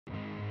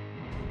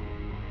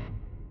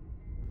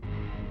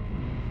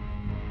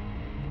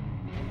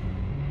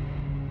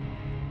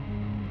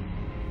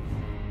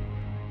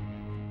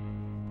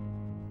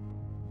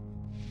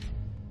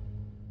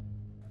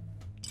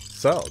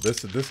So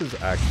this is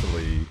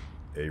actually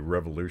a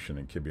revolution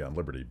in Kibbe on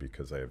Liberty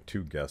because I have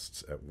two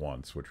guests at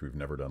once, which we've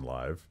never done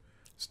live.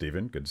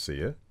 Stephen, good to see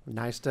you.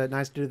 Nice to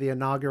do the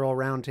inaugural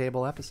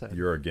roundtable episode.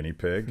 You're our guinea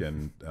pig,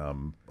 and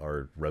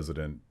our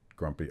resident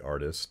grumpy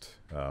artist,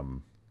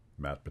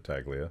 Matt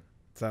Battaglia.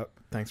 What's up?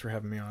 Thanks for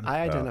having me on.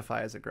 I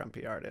identify as a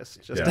grumpy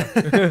artist, just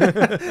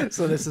yeah.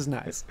 so this is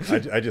nice.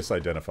 I just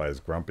identify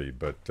as grumpy,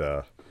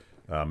 but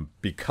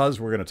because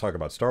we're going to talk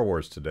about Star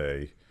Wars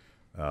today,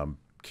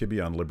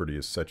 Kibbe on Liberty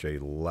is such a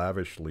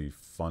lavishly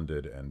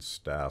funded and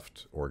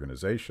staffed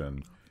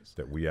organization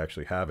that we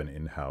actually have an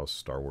in-house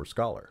Star Wars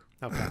scholar.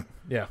 Okay.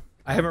 Yeah.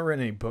 I haven't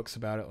written any books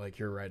about it like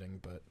you're writing,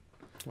 but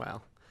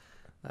well,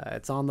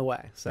 it's on the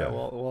way, so Yeah.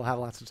 we'll have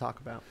lots to talk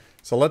about.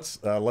 So let's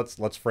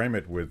frame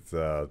it with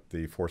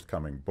the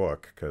forthcoming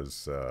book,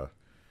 because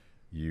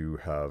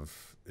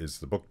is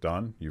the book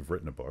done? You've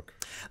written a book.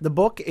 The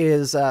book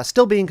is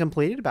still being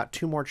completed, about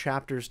 2 more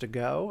chapters to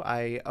go.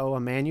 I owe a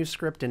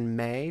manuscript in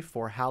May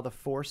for How the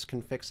Force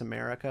Can Fix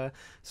America,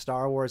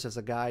 Star Wars as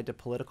a Guide to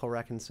Political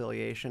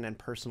Reconciliation and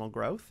Personal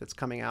Growth. It's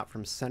coming out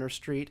from Center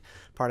Street,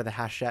 part of the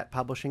Hachette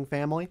publishing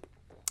family.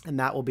 And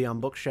that will be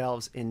on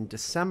bookshelves in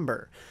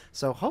December.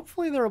 So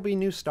hopefully there will be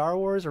new Star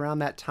Wars around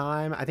that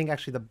time. I think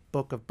actually the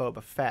Book of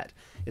Boba Fett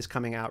is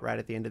coming out right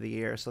at the end of the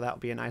year. So that will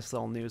be a nice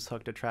little news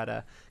hook to try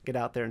to get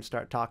out there and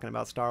start talking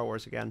about Star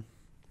Wars again.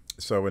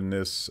 So in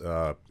this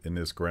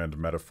grand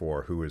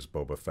metaphor, who is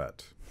Boba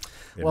Fett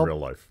in real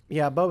life?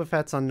 Yeah, Boba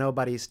Fett's on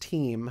nobody's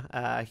team.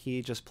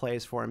 He just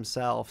plays for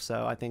himself.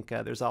 So I think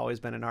there's always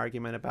been an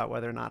argument about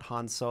whether or not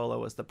Han Solo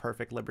was the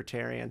perfect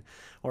libertarian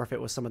or if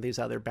it was some of these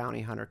other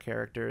bounty hunter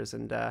characters.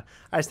 And I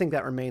just think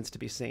that remains to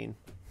be seen.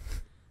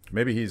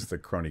 Maybe he's the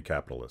crony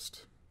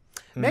capitalist.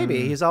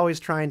 Maybe. He's always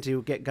trying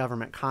to get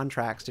government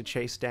contracts to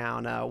chase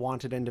down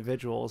wanted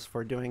individuals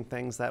for doing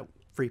things that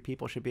free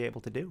people should be able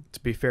to do. to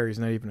be fair, he's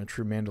not even a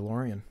true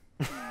Mandalorian.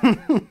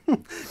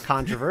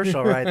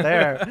 Controversial right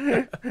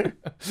there.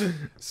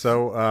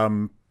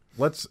 So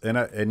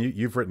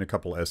you've written a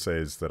couple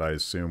essays that I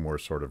assume were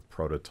sort of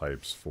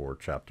prototypes for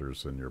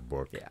chapters in your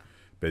book. Yeah.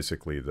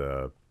 Basically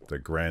the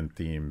grand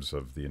themes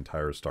of the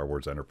entire Star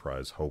Wars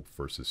enterprise, hope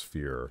versus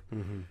fear.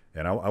 Mm-hmm.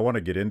 And I want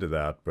to get into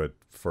that, but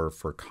for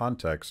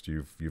context,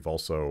 you've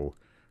also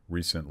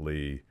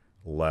recently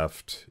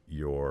left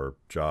your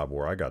job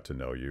where I got to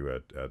know you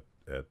at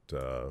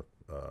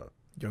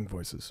Young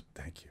Voices.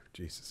 Thank you,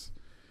 Jesus.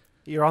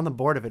 You're on the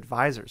board of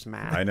advisors,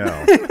 Matt. I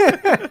know.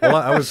 Well,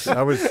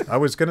 I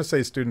was going to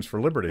say Students for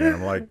Liberty, and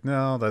I'm like,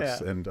 no,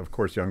 that's Yeah. And of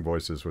course, Young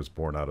Voices was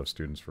born out of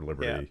Students for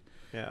Liberty.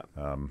 Yeah.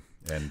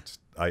 And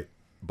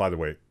by the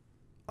way,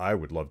 I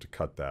would love to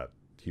cut that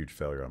huge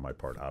failure on my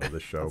part out of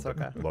the show, That's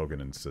but okay. Logan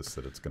insists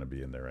that it's going to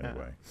be in there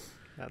anyway.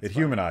 That's It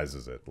fine.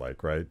 humanizes it,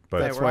 right? But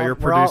That's We're why all- you're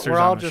we're all- producers We're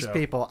all on the just show.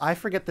 people. I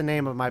forget the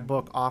name of my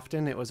book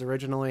often. It was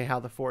originally How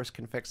the Force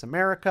Can Fix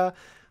America.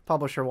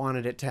 Publisher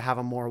wanted it to have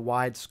a more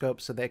wide scope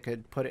so they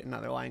could put it in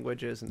other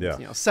languages and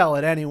Yeah. sell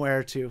it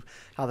anywhere to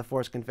How the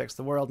Force Can Fix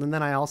the World. And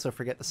then I also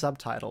forget the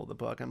subtitle of the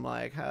book. I'm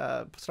like,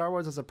 Star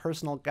Wars is a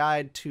personal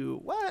guide to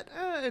what?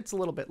 It's a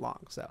little bit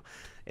long, so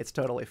it's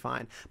totally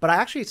fine. But I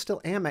actually still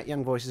am at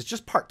Young Voices,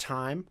 just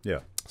part-time. yeah.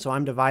 So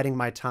I'm dividing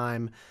my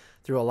time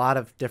through a lot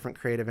of different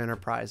creative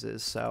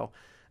enterprises. So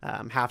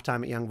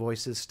half-time at Young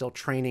Voices, still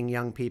training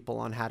young people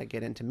on how to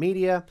get into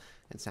media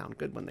and sound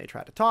good when they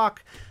try to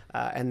talk.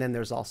 And then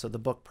there's also the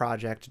book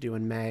project due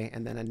in May,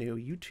 and then a new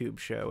YouTube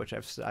show, which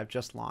I've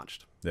just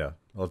launched. Yeah.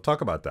 Well,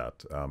 talk about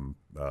that.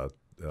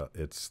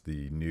 It's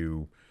the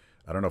new,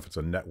 I don't know if it's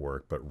a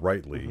network, but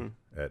rightly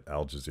at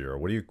Al Jazeera.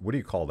 What do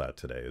you call that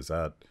today? Is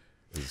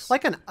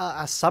Like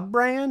a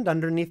sub-brand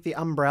underneath the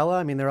umbrella.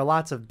 I mean, there are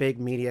lots of big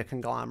media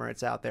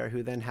conglomerates out there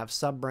who then have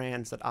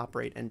sub-brands that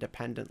operate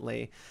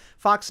independently.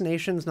 Fox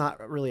Nation's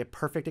not really a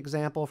perfect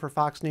example for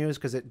Fox News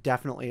because it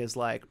definitely is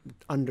like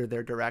under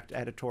their direct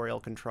editorial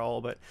control.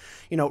 But,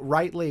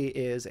 Rightly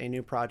is a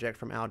new project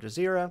from Al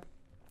Jazeera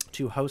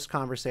to host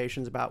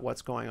conversations about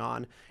what's going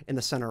on in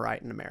the center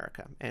right in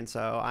America. And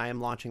so I am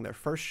launching their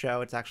first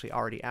show. It's actually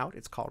already out.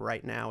 It's called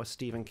Right Now with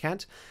Stephen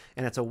Kent.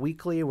 And it's a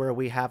weekly where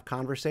we have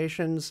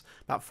conversations,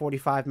 about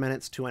 45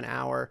 minutes to an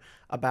hour,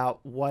 about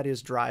what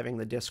is driving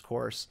the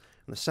discourse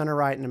in the center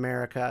right in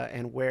America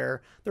and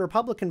where the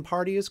Republican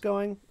Party is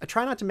going. I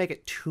try not to make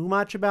it too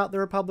much about the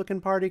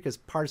Republican Party because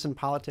partisan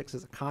politics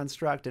is a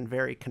construct and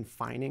very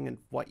confining in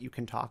what you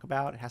can talk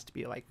about. It has to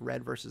be like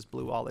red versus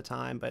blue all the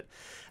time. But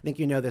I think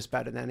you know this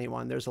better than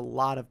anyone. There's a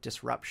lot of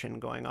disruption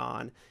going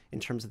on in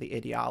terms of the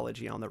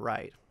ideology on the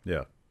right.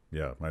 Yeah.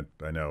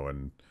 I know.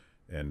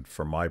 And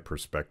from my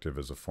perspective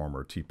as a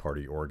former Tea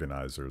Party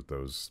organizer,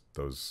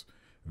 those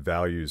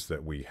values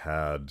that we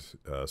had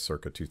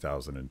circa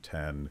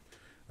 2010,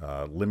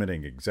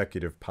 limiting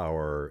executive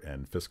power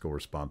and fiscal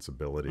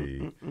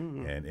responsibility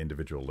and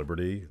individual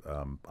liberty.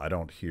 I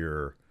don't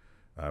hear,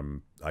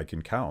 I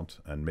can count,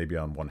 and maybe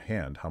on one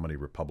hand, how many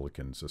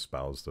Republicans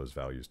espouse those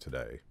values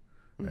today.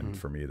 And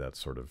for me, that's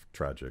sort of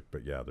tragic.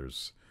 But yeah,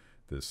 there's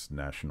this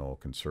national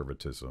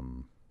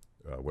conservatism,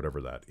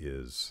 whatever that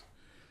is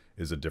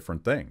a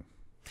different thing.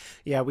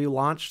 Yeah, we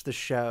launched the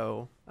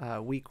show.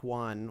 Week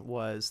one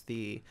was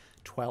the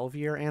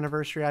 12-year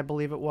anniversary, I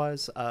believe it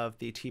was, of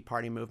the Tea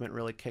Party movement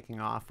really kicking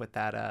off with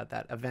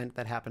that event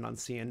that happened on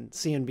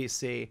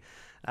CNBC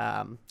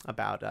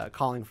about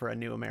calling for a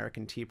new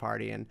American Tea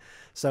Party. And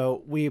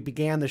so we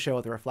began the show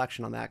with a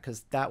reflection on that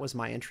because that was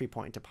my entry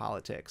point to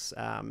politics.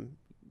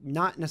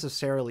 Not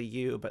necessarily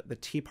you, but the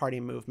Tea Party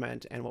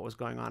movement and what was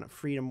going on at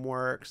Freedom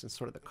Works and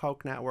sort of the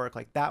Koch network,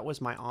 like that was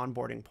my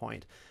onboarding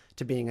point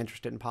to being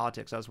interested in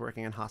politics. I was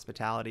working in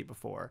hospitality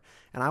before,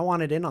 and I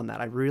wanted in on that.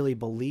 I really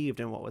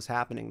believed in what was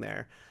happening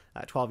there.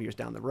 12 years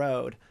down the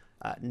road,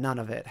 none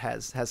of it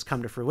has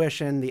come to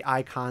fruition. The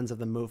icons of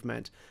the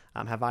movement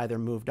have either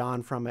moved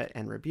on from it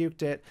and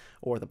rebuked it,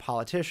 or the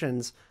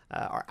politicians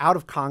are out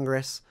of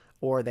Congress,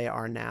 or they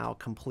are now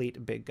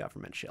complete big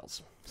government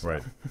shills. So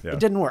right. Yeah. it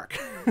didn't work.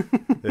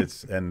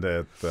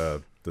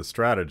 The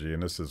strategy,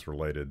 and this is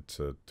related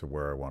to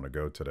where I want to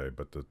go today,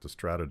 but the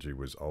strategy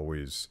was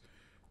always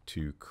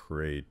to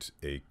create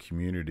a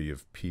community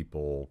of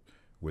people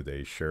with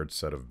a shared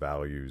set of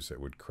values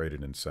that would create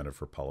an incentive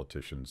for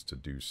politicians to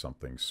do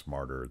something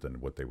smarter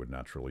than what they would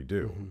naturally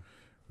do, Mm-hmm.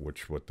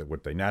 which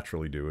what they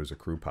naturally do is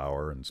accrue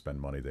power and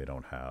spend money they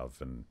don't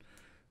have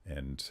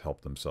and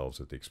help themselves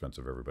at the expense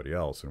of everybody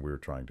else. And we were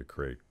trying to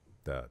create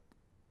that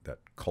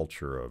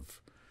culture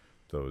of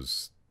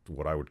those,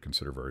 what I would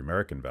consider very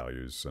American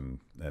values. And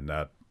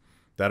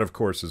that of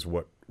course is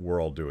what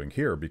we're all doing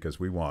here, because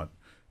we want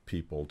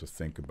people to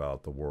think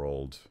about the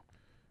world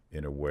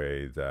in a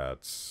way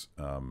that's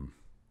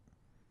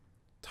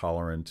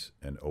tolerant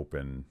and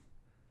open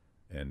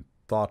and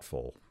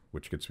thoughtful,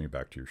 which gets me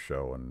back to your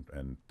show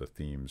and the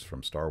themes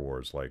from Star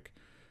Wars. Like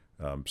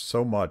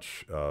so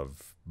much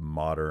of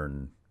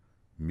modern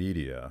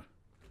media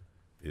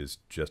is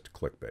just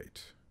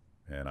clickbait.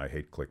 And I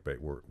hate clickbait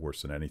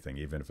worse than anything,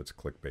 even if it's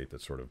clickbait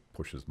that sort of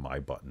pushes my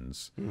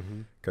buttons,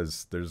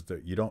 because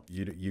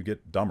you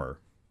get dumber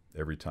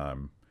every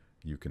time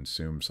you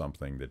consume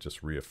something that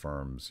just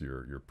reaffirms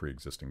your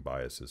pre-existing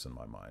biases, in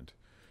my mind.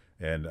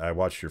 And I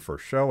watched your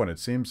first show, and it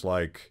seems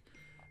like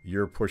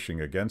you're pushing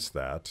against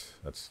that.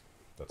 That's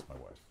my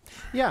wife.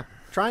 Yeah,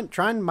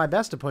 trying my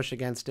best to push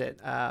against it.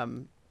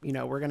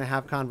 We're going to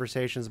have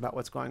conversations about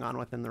what's going on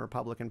within the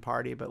Republican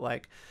Party, but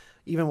like,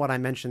 even what I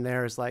mentioned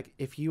there is like,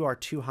 if you are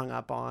too hung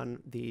up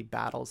on the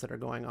battles that are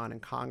going on in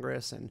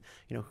Congress and,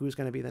 who's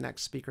going to be the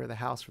next Speaker of the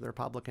House for the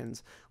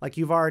Republicans, like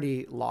you've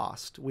already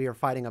lost. We are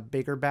fighting a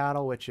bigger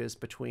battle, which is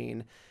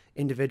between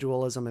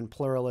individualism and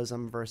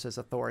pluralism versus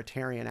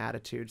authoritarian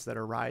attitudes that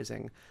are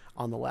rising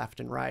on the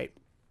left and right.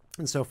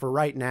 And so for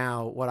right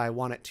now, what I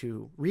want it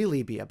to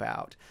really be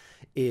about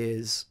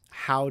is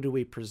how do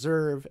we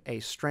preserve a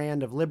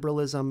strand of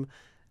liberalism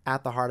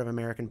at the heart of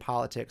American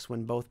politics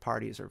when both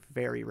parties are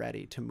very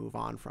ready to move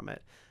on from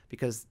it,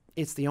 because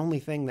it's the only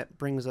thing that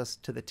brings us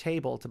to the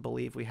table to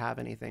believe we have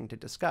anything to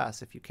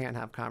discuss. If you can't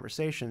have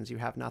conversations, you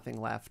have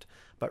nothing left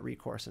but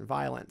recourse and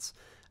violence.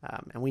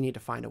 And we need to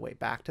find a way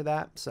back to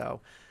that. So,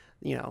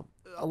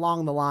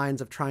 along the lines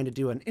of trying to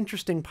do an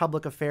interesting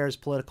public affairs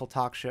political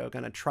talk show,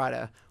 going to try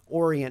to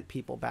orient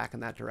people back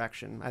in that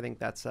direction. I think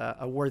that's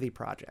a worthy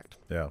project.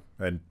 Yeah.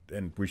 And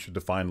we should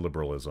define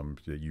liberalism.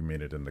 You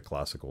mean it in the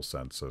classical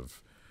sense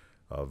of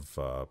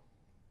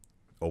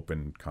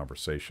open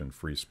conversation,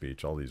 free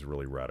speech, all these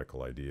really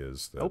radical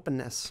ideas.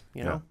 Openness,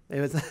 it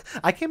was.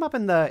 I came up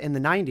in the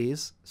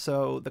 90s,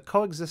 so the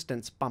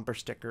coexistence bumper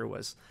sticker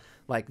was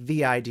like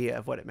the idea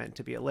of what it meant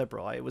to be a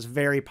liberal. It was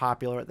very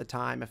popular at the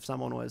time. If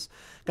someone was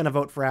going to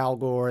vote for Al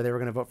Gore, they were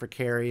going to vote for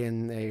Kerry,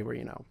 and they were,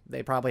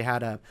 they probably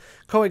had a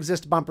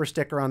coexist bumper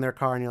sticker on their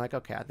car, and you're like,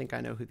 okay, I think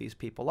I know who these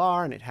people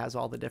are, and it has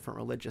all the different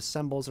religious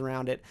symbols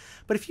around it.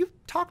 But if you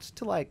talked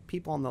to like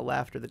people on the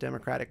left or the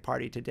Democratic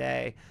Party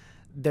today,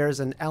 there's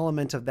an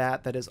element of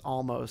that is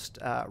almost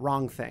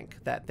wrong-think,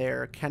 that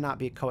there cannot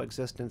be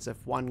coexistence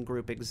if one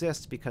group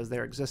exists because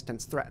their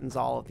existence threatens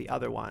all of the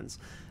other ones.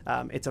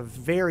 It's a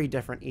very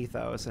different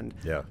ethos, and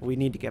we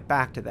need to get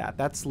back to that.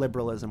 That's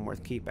liberalism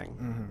worth keeping.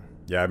 Mm-hmm.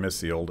 Yeah, I miss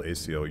the old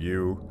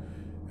ACLU,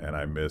 and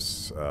I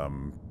miss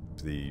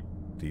the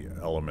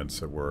elements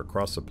that were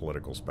across the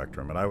political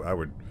spectrum, and I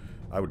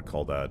would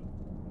call that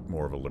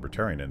more of a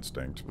libertarian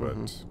instinct,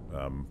 but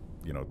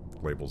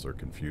labels are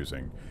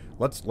confusing.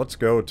 Let's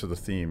go to the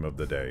theme of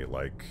the day.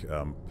 Like,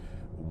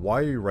 why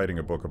are you writing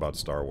a book about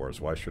Star Wars?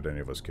 Why should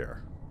any of us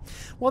care?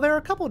 Well, there are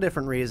a couple of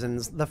different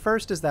reasons. The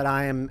first is that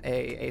I am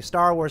a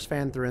Star Wars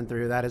fan through and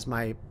through. That is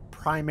my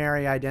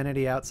primary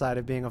identity outside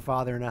of being a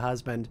father and a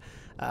husband.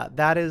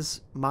 That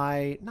is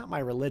not my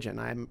religion.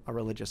 I'm a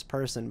religious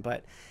person,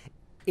 but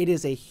it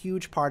is a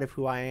huge part of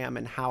who I am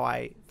and how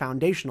I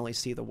foundationally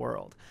see the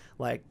world.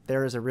 Like,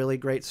 there is a really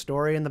great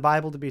story in the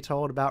Bible to be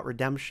told about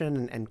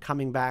redemption and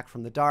coming back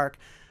from the dark.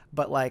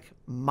 But like,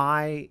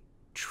 my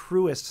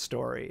truest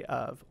story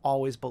of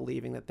always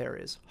believing that there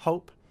is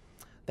hope,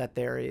 that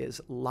there is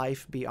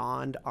life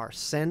beyond our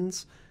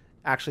sins,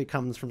 actually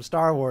comes from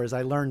Star Wars.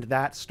 I learned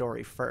that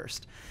story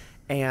first.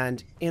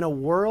 And in a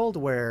world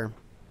where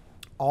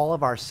all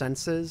of our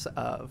senses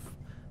of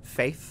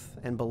faith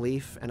and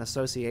belief and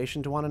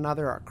association to one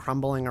another are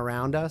crumbling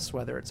around us,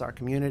 whether it's our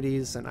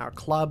communities and our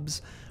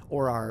clubs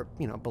or our,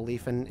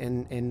 belief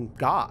in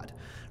God,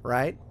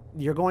 right?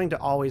 You're going to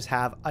always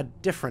have a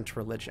different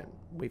religion.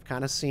 We've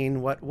kind of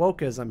seen what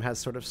wokeism has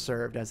sort of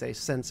served as a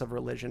sense of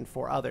religion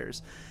for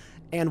others.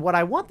 And what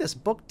I want this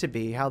book to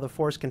be, How the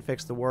Force Can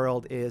Fix the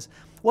World, is,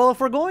 well, if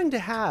we're going to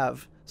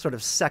have sort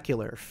of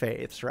secular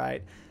faiths,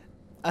 right?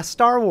 A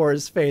Star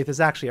Wars faith is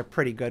actually a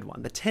pretty good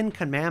one. The 10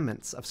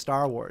 Commandments of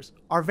Star Wars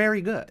are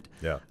very good.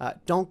 Yeah.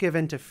 Don't give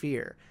in to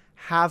fear.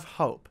 Have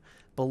hope.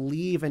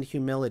 Believe in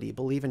humility.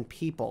 Believe in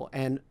people.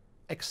 And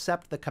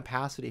accept the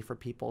capacity for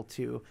people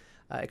to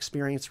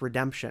experience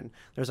redemption.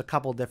 There's a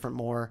couple different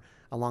more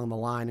along the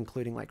line,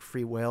 including like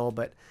free will.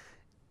 But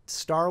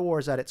Star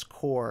Wars at its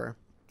core,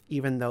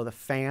 even though the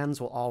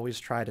fans will always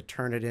try to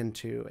turn it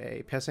into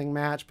a pissing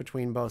match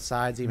between both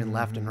sides, even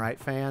left and right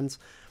fans,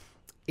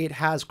 it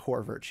has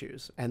core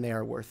virtues, and they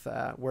are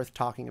worth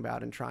talking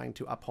about and trying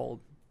to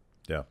uphold.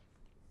 Yeah,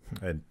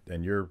 and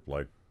you're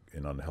like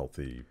an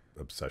unhealthy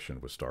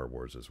obsession with Star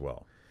Wars as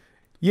well.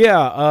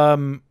 Yeah,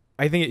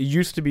 I think it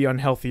used to be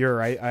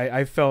unhealthier.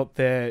 I felt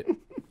that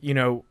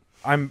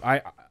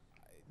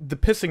the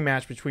pissing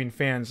match between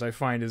fans I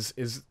find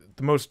is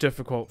the most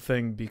difficult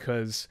thing,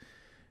 because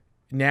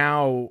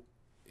now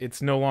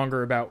it's no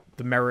longer about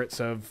the merits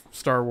of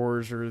Star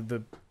Wars or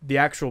the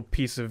actual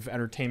piece of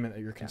entertainment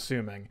that you're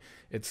consuming.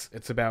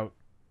 It's about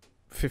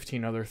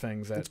 15 other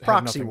things that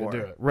have nothing to do with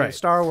it. Right.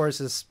 Star Wars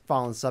has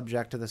fallen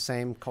subject to the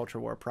same culture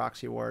war,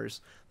 proxy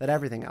wars that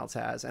everything else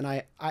has. And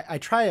I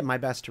try my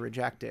best to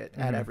reject it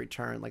at every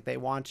turn. Like, they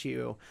want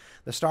you,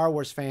 the Star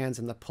Wars fans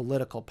and the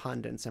political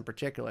pundits in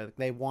particular,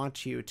 they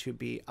want you to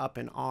be up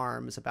in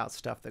arms about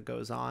stuff that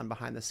goes on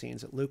behind the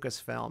scenes at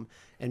Lucasfilm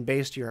and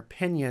base your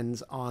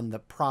opinions on the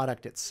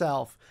product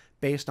itself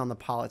based on the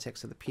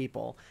politics of the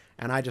people.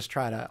 And I just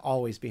try to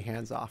always be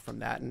hands off from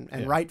that.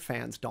 And right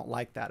fans don't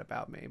like that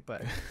about me,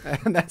 but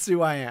that's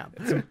who I am.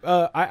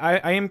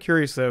 I am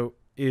curious, though,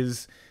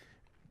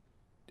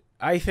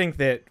 I think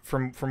that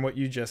from what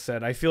you just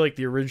said, I feel like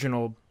the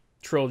original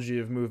trilogy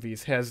of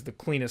movies has the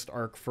cleanest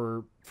arc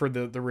for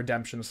the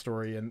redemption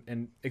story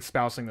and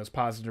espousing those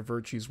positive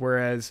virtues.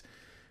 Whereas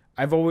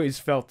I've always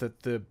felt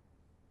that the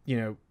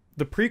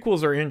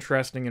prequels are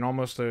interesting in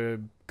almost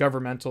a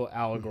governmental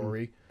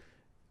allegory.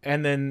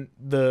 And then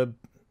the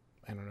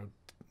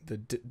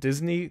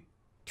Disney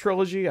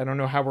trilogy, I don't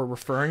know how we're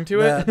referring to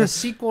it. The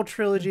sequel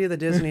trilogy, the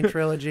Disney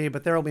trilogy,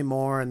 but there will be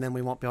more, and then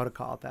we won't be able to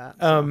call it that.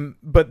 So.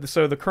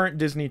 So the current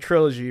Disney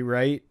trilogy,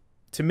 right,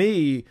 to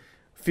me,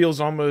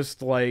 feels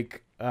almost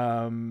like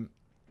a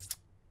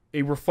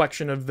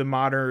reflection of the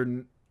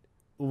modern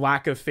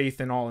lack of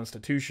faith in all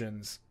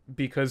institutions,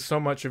 because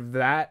so much of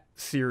that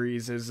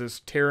series is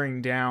this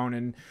tearing down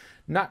and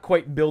not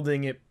quite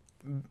building it.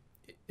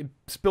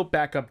 It's built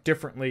back up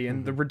differently,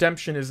 and the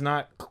redemption is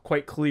not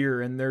quite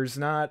clear, and there's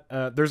a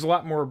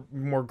lot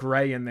more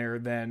gray in there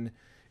than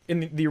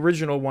in the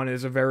original one.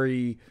 Is a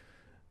very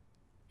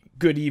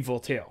good evil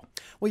tale.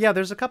 Well, yeah,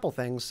 there's a couple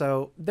things.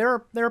 So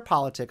there are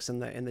politics in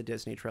the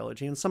Disney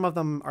trilogy, and some of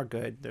them are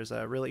good. There's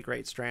a really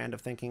great strand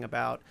of thinking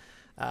about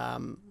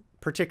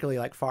particularly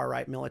like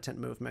far-right militant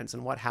movements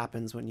and what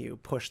happens when you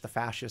push the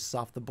fascists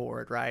off the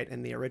board, right?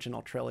 In the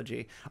original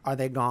trilogy, are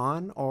they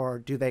gone or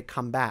do they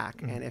come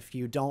back? And if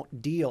you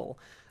don't deal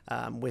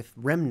with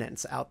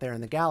remnants out there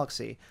in the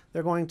galaxy,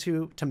 they're going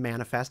to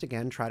manifest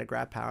again, try to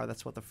grab power.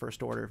 That's what the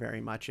First Order very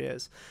much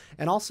is.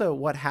 And also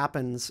what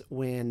happens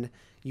when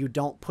you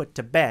don't put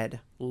to bed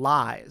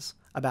lies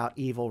about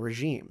evil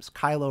regimes.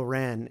 Kylo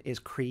Ren is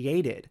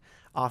created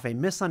off a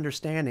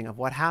misunderstanding of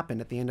what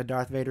happened at the end of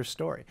Darth Vader's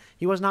story.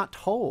 He was not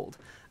told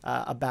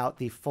about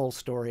the full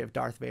story of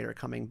Darth Vader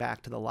coming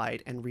back to the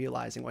light and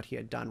realizing what he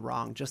had done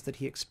wrong, just that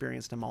he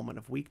experienced a moment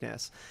of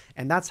weakness.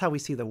 And that's how we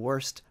see the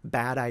worst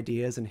bad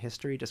ideas in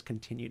history just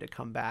continue to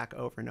come back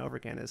over and over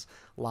again, as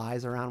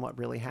lies around what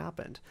really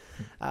happened.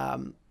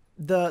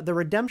 The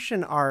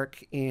redemption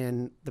arc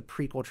in the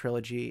prequel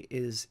trilogy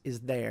is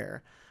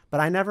there, but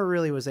I never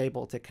really was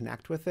able to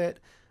connect with it,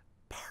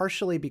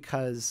 partially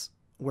because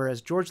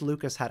whereas George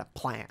Lucas had a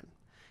plan,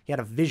 he had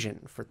a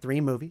vision for 3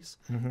 movies,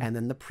 and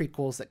then the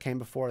prequels that came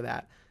before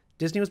that,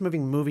 Disney was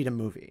moving movie to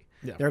movie.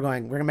 Yeah. They're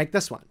going, we're going to make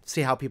this one, see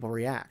how people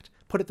react,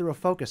 put it through a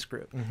focus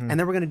group, and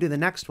then we're going to do the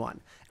next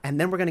one, and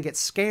then we're going to get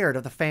scared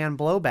of the fan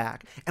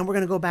blowback, and we're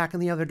going to go back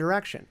in the other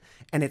direction.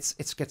 And it's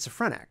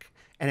schizophrenic,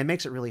 and it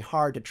makes it really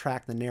hard to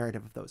track the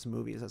narrative of those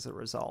movies as a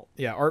result.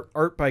 Yeah,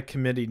 art by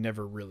committee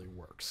never really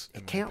works.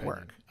 It can't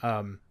work.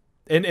 And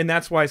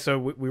that's why, so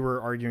we were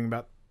arguing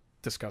about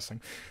discussing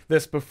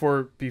this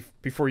before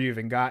you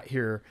even got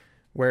here,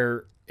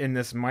 where in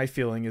this my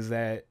feeling is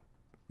that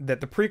the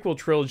prequel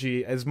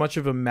trilogy, as much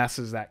of a mess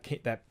as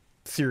that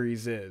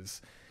series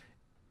is,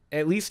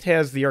 at least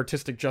has the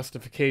artistic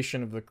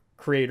justification of the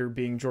creator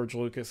being George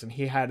Lucas, and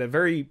he had a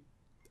very,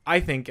 I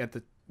think at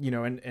the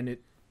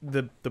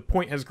the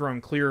point has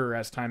grown clearer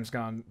as time's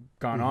gone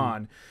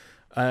on.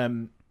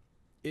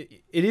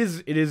 It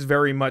is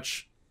very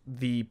much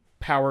the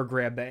power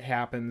grab that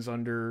happens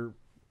under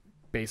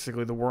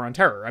basically the war on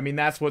terror. I mean,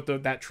 that's what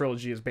that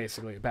trilogy is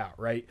basically about,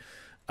 right?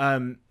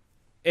 And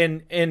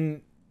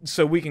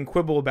so we can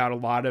quibble about a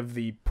lot of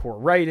the poor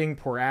writing,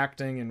 poor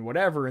acting, and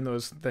whatever in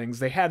those things.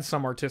 They had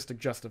some artistic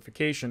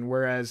justification,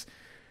 whereas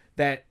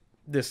the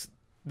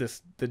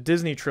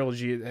Disney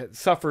trilogy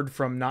suffered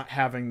from not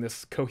having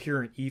this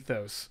coherent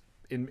ethos,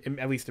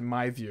 at least in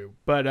my view.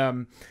 But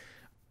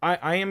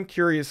I am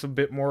curious a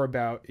bit more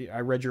about.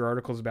 I read your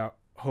articles about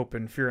hope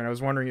and fear, and I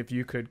was wondering if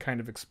you could kind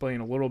of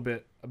explain a little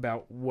bit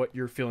about what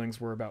your feelings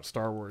were about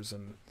Star Wars.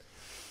 And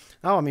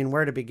I mean,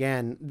 where to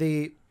begin?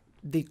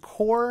 The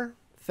core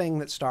thing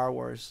that Star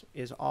Wars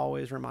is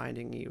always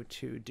reminding you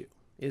to do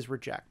is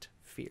reject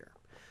fear.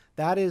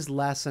 That is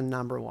lesson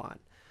number one.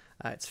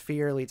 It's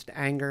fear leads to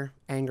anger,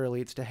 anger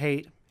leads to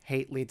hate,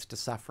 hate leads to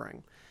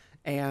suffering.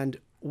 And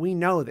we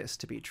know this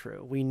to be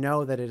true. We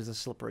know that it is a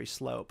slippery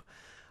slope.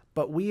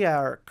 But we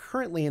are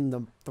currently in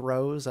the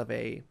throes of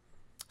a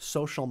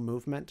social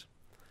movement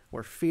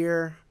where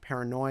fear,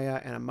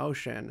 paranoia, and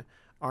emotion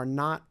are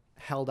not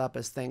held up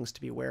as things to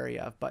be wary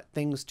of, but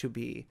things to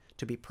be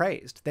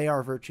praised. They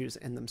are virtues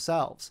in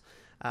themselves.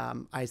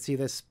 I see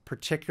this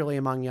particularly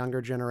among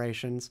younger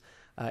generations.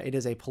 It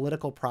is a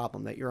political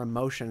problem that your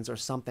emotions are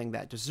something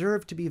that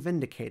deserve to be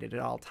vindicated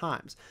at all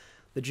times.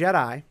 The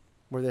Jedi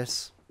were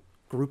this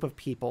group of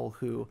people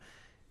who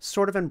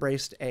sort of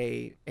embraced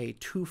a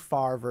too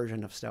far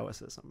version of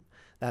Stoicism,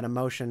 that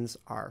emotions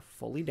are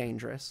fully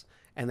dangerous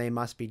and they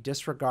must be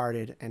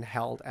disregarded and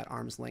held at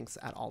arm's length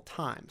at all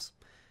times.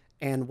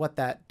 And what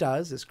that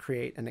does is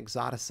create an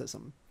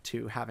exoticism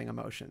to having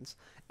emotions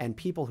and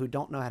people who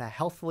don't know how to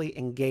healthily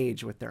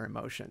engage with their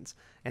emotions.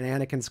 And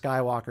Anakin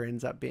Skywalker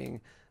ends up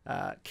being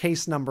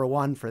case number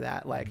one for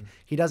that. Like,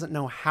 he doesn't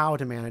know how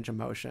to manage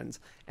emotions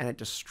and it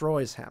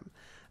destroys him.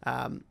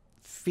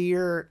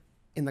 Fear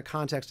in the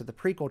context of the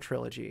prequel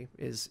trilogy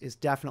is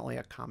definitely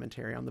a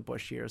commentary on the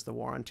Bush years, the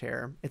war on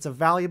terror. It's a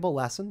valuable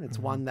lesson. It's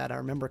one that I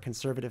remember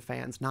conservative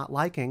fans not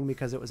liking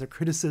because it was a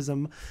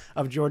criticism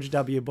of George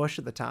W. Bush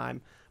at the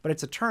time, but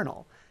it's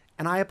eternal.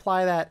 And I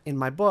apply that in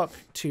my book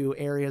to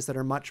areas that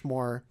are much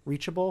more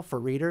reachable for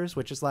readers,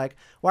 which is like,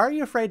 why are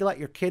you afraid to let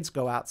your kids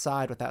go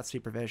outside without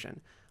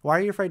supervision? Why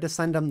are you afraid to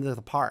send them to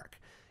the park?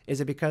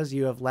 Is it because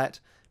you have let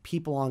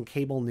people on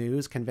cable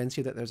news convince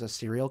you that there's a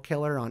serial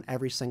killer on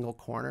every single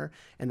corner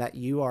and that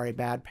you are a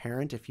bad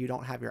parent if you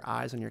don't have your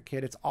eyes on your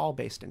kid? It's all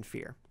based in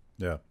fear.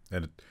 Yeah.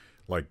 And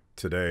like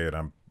today,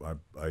 and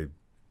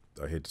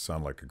I hate to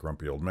sound like a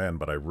grumpy old man,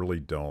 but I really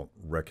don't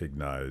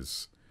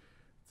recognize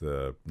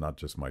not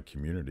just my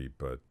community,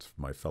 but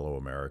my fellow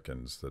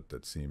Americans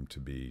that seem to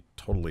be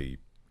totally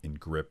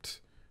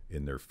engripped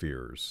in their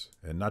fears.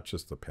 And not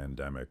just the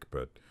pandemic,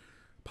 but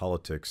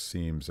politics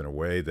seems in a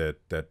way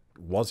that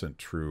wasn't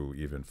true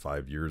even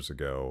 5 years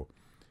ago.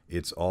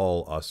 It's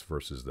all us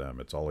versus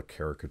them. It's all a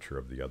caricature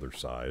of the other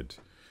side.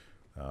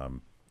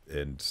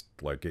 And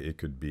like it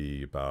could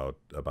be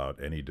about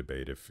any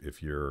debate.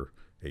 If you're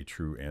a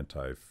true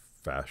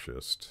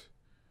anti-fascist,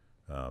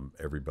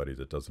 everybody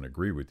that doesn't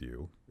agree with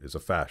you is a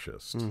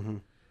fascist.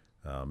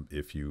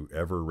 If you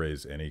ever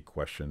raise any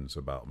questions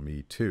about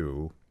Me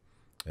Too,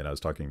 and I was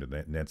talking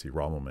to Nancy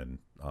Rommelman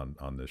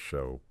on this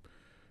show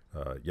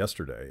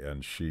yesterday,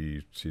 and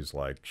she's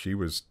like,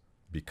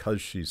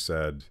 because she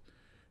said,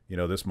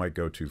 this might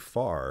go too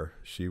far,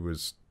 she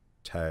was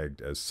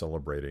tagged as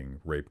celebrating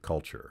rape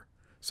culture.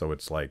 So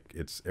it's like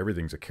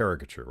everything's a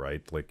caricature,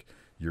 right? Like,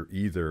 you're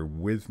either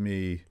with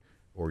me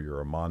or you're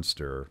a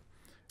monster.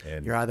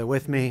 And you're either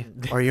with me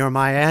or you're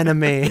my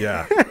enemy.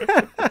 Yeah.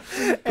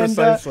 And,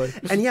 Precisely.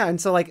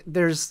 and so like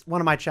there's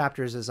one of my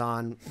chapters is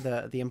on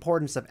the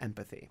importance of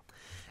empathy.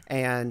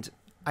 And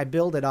I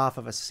build it off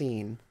of a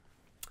scene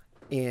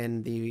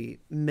in the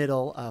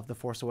middle of The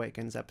Force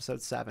Awakens,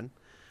 episode 7,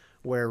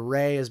 where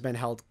Rey has been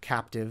held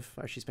captive,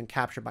 or she's been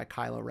captured by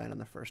Kylo Ren in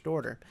the First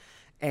Order.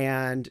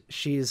 And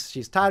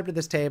she's tied up to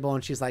this table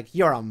and she's like,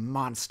 "You're a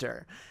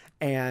monster."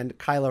 And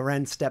Kylo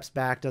Ren steps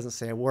back, doesn't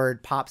say a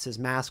word, pops his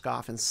mask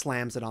off and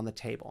slams it on the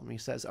table. And he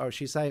says,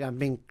 she's saying, "I'm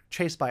being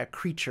chased by a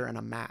creature in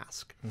a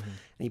mask." And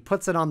he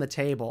puts it on the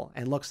table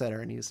and looks at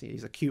her, and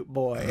he's a cute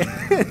boy.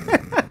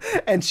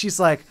 And she's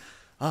like,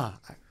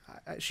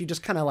 she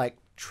just kind of like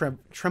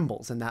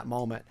trembles in that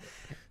moment.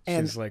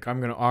 And she's like, "I'm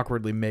going to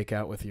awkwardly make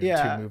out with you."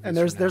 Yeah, in 2 movies and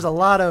there's from a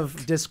lot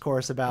of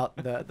discourse about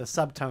the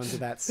subtones of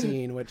that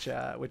scene, which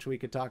we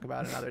could talk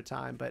about another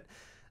time. But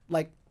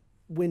like,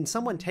 when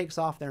someone takes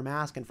off their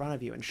mask in front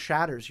of you and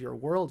shatters your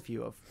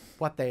worldview of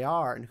what they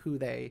are and who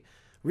they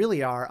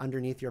really are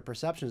underneath your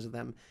perceptions of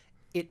them,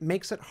 it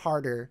makes it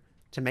harder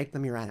to make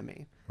them your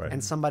enemy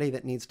and somebody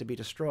that needs to be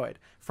destroyed.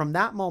 From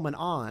that moment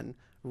on,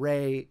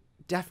 Rey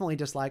definitely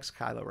dislikes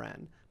Kylo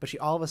Ren, but she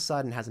all of a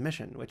sudden has a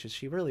mission, which is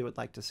she really would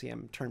like to see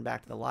him turn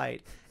back to the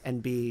light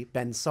and be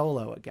Ben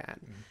Solo again.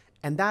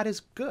 And that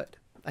is good.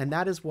 And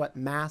that is what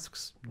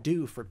masks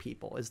do for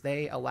people, is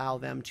they allow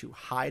them to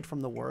hide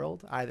from the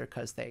world, either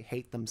because they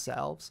hate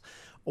themselves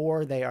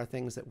or they are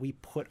things that we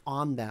put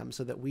on them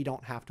so that we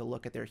don't have to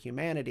look at their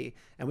humanity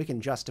and we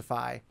can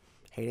justify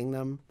hating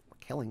them or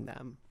killing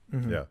them.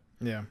 Yeah.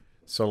 Yeah.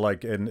 So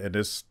like, and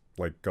this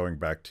like going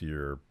back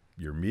to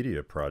your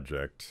media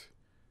project,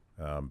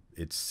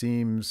 it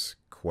seems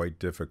quite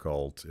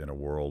difficult in a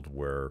world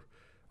where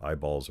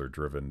eyeballs are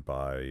driven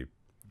by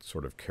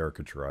sort of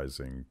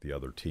caricaturizing the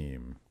other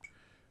team.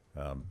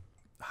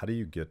 How do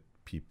you get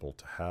people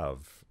to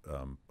have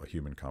a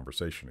human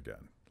conversation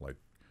again? Like,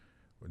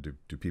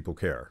 do people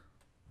care?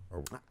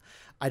 Or...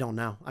 I don't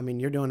know. I mean,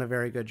 you're doing a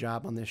very good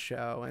job on this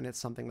show, and it's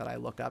something that I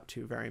look up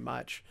to very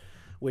much,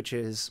 which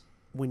is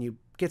when you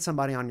get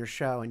somebody on your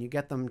show and you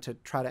get them to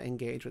try to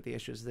engage with the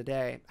issues of the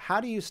day,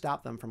 how do you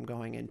stop them from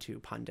going into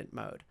pundit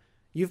mode?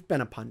 You've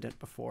been a pundit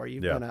before.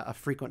 You've been a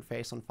frequent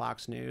face on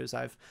Fox News.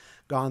 I've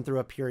gone through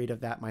a period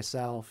of that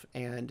myself,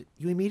 and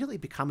you immediately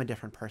become a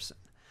different person.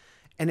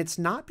 And it's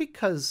not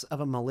because of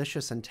a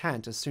malicious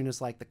intent. As soon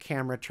as like the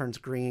camera turns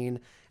green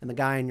and the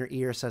guy in your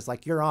ear says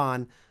like, you're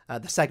on,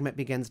 the segment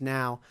begins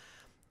now,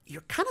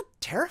 you're kind of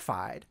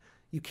terrified.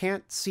 You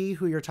can't see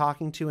who you're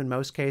talking to in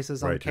most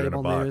cases on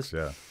cable news.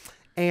 Yeah.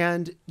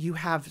 And you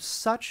have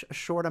such a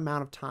short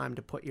amount of time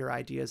to put your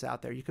ideas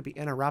out there. You could be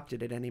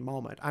interrupted at any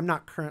moment. I'm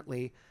not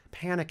currently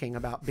panicking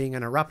about being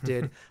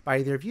interrupted by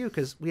either of you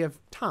because we have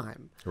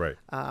time. Right.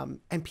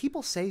 And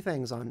people say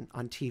things on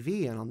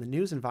TV and on the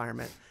news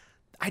environment.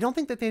 I don't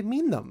think that they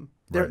mean them.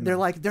 They're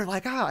like,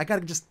 I got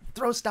to just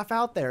throw stuff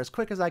out there as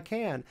quick as I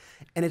can.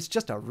 And it's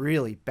just a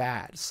really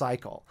bad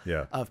cycle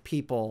of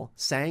people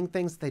saying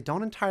things that they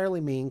don't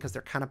entirely mean because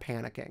they're kind of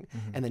panicking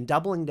and then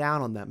doubling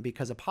down on them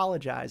because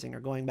apologizing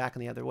or going back in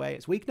the other way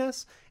is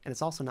weakness. And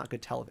it's also not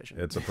good television.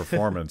 It's a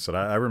performance. And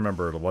I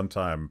remember at one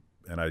time,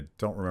 and I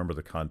don't remember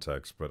the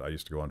context, but I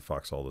used to go on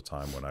Fox all the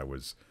time when I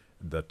was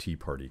the Tea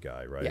Party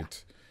guy,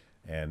 right?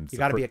 Yeah. And you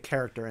got to be a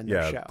character in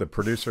the show. Yeah, the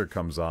producer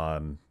comes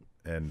on,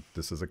 and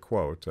this is a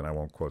quote, and I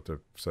won't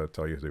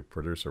tell you who the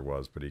producer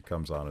was, but he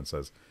comes on and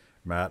says,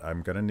 Matt,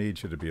 I'm going to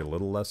need you to be a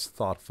little less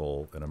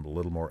thoughtful and I'm a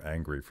little more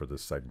angry for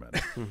this segment.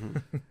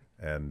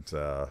 And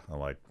I'm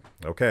like,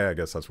 okay, I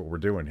guess that's what we're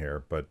doing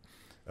here. But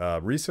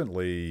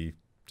recently,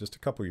 just a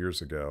couple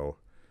years ago,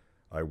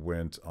 I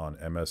went on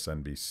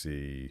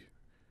MSNBC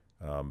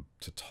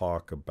to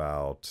talk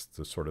about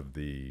the sort of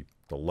the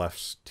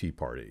left's Tea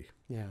Party.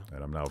 Yeah.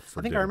 And I'm now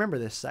I think I remember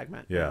this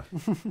segment. Yeah.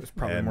 It's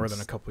probably more than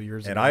a couple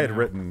years ago. And I had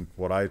written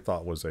what I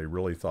thought was a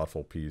really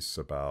thoughtful piece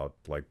about,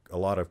 like, a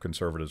lot of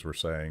conservatives were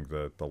saying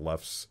that the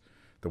left's,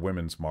 the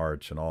Women's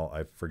March and all,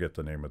 I forget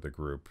the name of the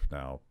group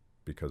now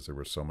because there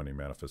were so many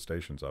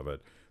manifestations of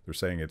it. They're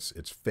saying it's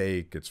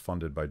fake, it's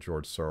funded by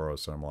George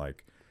Soros. And I'm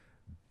like,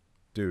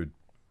 dude,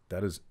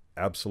 that is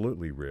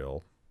absolutely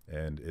real.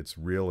 And it's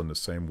real in the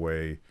same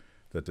way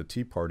that the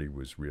Tea Party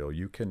was real.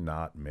 You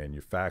cannot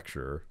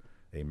manufacture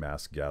a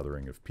mass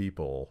gathering of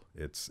people.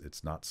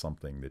 It's not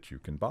something that you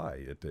can buy.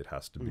 It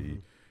has to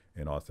be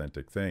an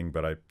authentic thing.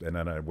 But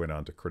then I went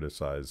on to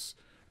criticize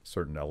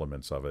certain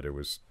elements of it. It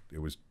was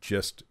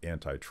just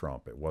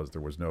anti-Trump.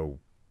 There was no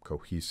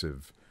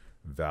cohesive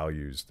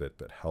values that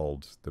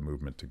held the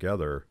movement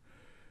together.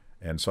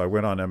 And so I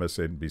went on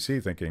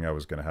MSNBC thinking I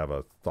was going to have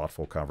a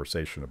thoughtful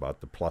conversation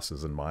about the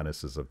pluses and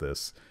minuses of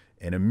this.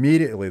 And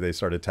immediately they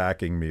started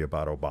attacking me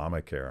about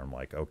Obamacare. I'm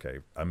like, okay,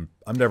 I'm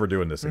never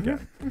doing this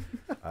again.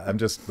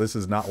 This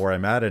is not where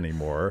I'm at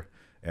anymore.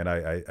 And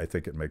I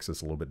think it makes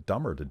us a little bit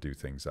dumber to do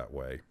things that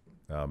way.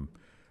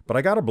 But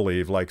I got to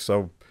believe,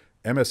 so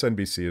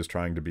MSNBC is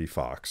trying to be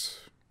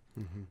Fox.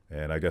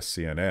 And I guess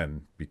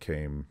CNN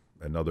became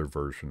another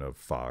version of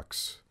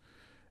Fox.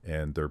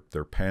 And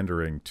they're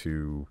pandering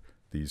to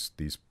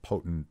these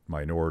potent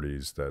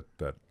minorities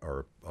that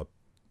are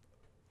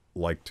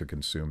like to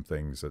consume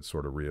things that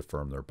sort of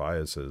reaffirm their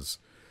biases.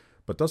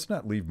 But doesn't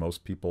that leave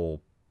most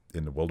people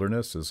in the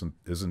wilderness?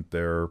 Isn't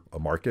there a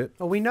market?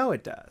 Well, we know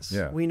it does.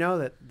 Yeah. We know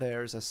that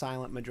there's a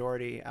silent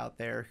majority out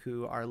there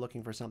who are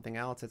looking for something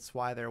else. It's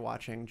why they're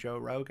watching Joe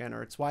Rogan,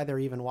 or it's why they're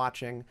even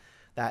watching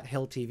that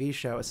Hill TV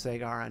show with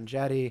Sagar and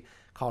Jetty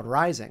called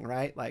Rising,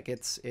 right? Like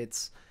it's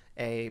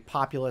a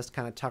populist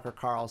kind of Tucker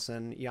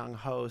Carlson young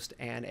host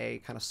and a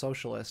kind of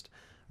socialist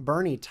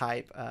Bernie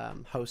type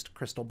host,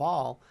 Crystal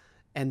Ball.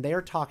 And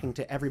they're talking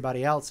to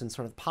everybody else in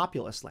sort of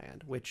populist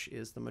land, which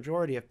is the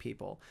majority of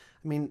people.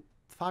 I mean,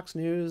 Fox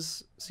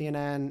News,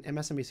 CNN,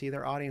 MSNBC,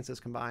 their audiences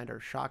combined are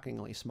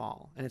shockingly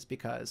small. And it's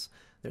because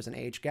there's an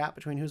age gap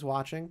between who's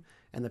watching,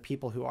 and the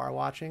people who are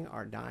watching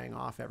are dying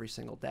off every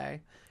single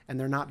day. And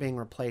they're not being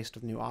replaced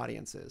with new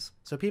audiences.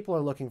 So people are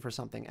looking for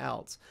something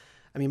else.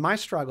 I mean, my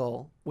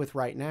struggle with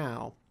right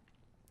now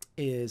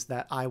is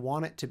that I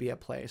want it to be a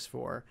place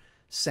for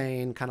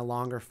sane, kind of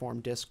longer form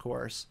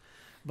discourse.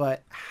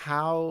 But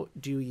how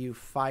do you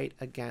fight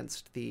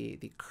against the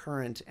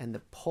current and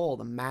the pull,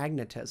 the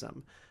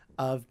magnetism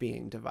of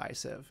being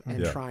divisive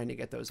and trying to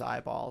get those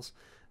eyeballs?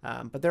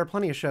 But there are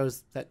plenty of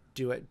shows that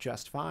do it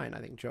just fine.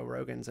 I think Joe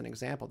Rogan's an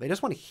example. They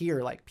just want to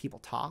hear people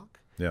talk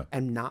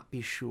and not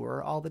be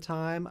sure all the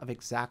time of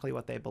exactly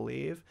what they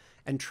believe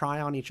and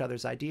try on each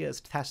other's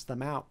ideas, test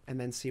them out, and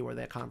then see where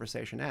that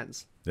conversation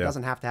ends. It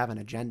doesn't have to have an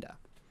agenda.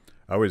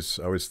 I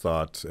always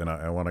thought, and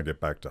I want to get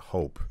back to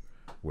hope,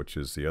 which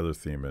is the other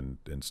theme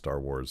in Star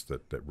Wars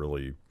that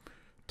really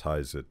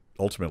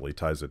ultimately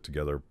ties it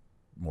together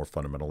more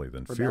fundamentally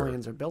than fear.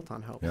 Rebellions are built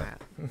on hope, Yeah.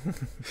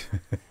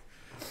 Matt.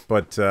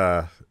 But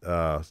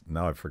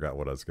now I forgot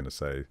what I was going to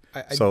say.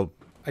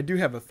 I do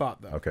have a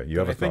thought, though. Okay, you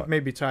have a I think thought.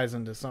 maybe ties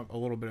into a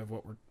little bit of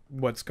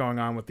what's going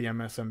on with the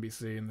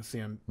MSNBC and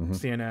the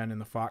CNN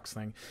and the Fox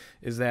thing,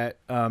 is that,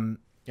 and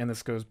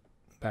this goes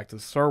back to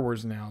the Star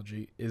Wars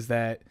analogy, is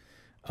that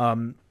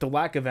the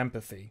lack of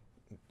empathy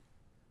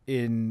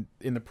in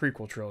the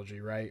prequel trilogy,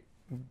 right?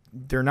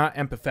 They're not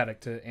empathetic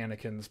to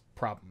Anakin's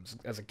problems.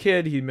 As a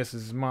kid, he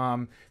misses his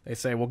mom. They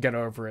say, well, get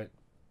over it.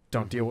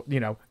 Don't deal with,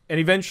 and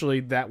eventually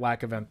that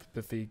lack of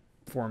empathy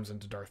forms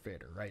into Darth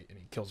Vader, right? And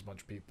he kills a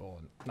bunch of people,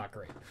 and not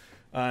great.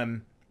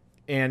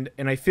 And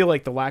I feel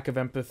like the lack of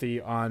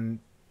empathy on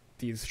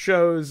these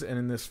shows and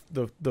in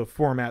the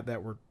format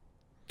that we're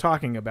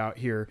talking about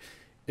here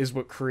is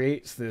what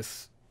creates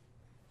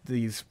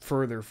these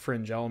further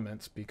fringe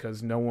elements,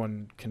 because no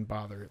one can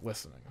bother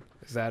listening.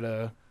 Is that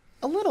a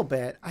little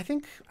bit? I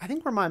think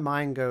where my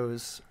mind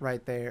goes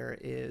right there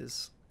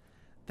is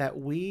that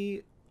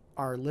we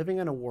are living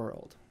in a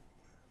world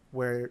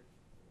where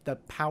the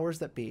powers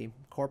that be,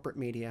 corporate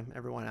media,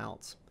 everyone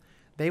else,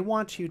 they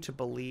want you to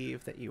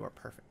believe that you are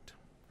perfect.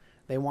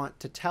 They want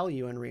to tell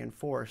you and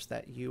reinforce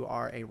that you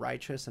are a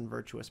righteous and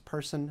virtuous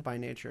person by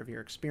nature of your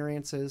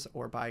experiences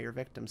or by your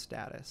victim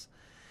status.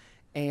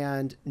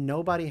 And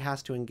nobody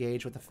has to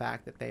engage with the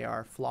fact that they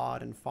are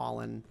flawed and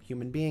fallen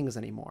human beings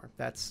anymore.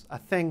 That's a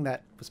thing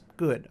that was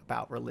good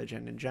about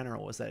religion in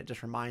general, was that it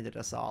just reminded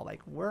us all,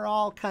 like, we're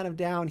all kind of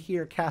down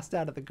here, cast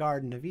out of the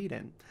Garden of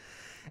Eden.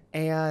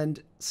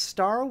 And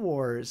Star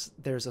Wars,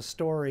 there's a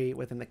story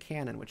within the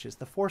canon, which is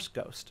the Force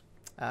Ghost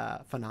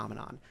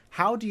phenomenon.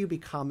 How do you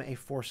become a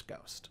Force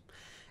Ghost?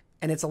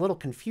 And it's a little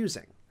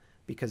confusing,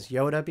 because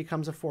Yoda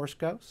becomes a Force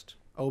Ghost,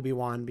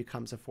 Obi-Wan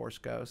becomes a Force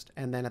Ghost,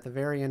 and then at the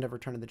very end of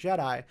Return of the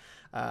Jedi,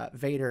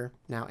 Vader,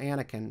 now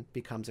Anakin,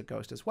 becomes a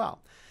ghost as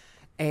well.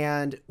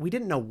 And we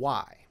didn't know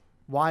why.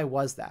 Why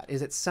was that?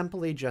 Is it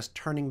simply just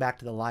turning back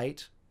to the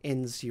light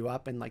ends you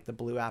up in like the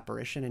blue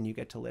apparition and you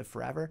get to live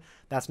forever?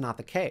 That's not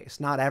the case.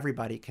 Not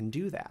everybody can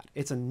do that.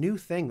 It's a new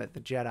thing that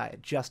the Jedi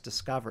had just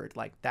discovered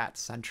like that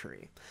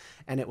century.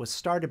 And it was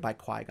started by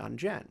Qui-Gon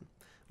Jinn.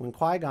 When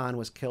Qui-Gon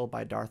was killed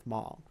by Darth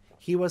Maul,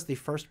 he was the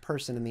first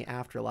person in the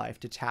afterlife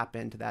to tap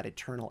into that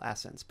eternal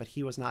essence, but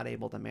he was not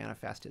able to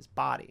manifest his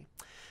body.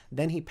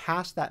 Then he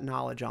passed that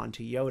knowledge on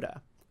to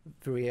Yoda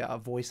through a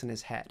voice in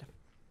his head.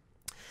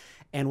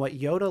 And what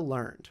Yoda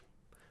learned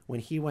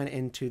when he went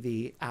into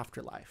the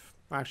afterlife,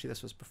 well, actually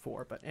this was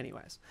before, but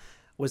anyways,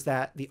 was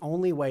that the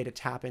only way to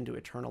tap into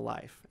eternal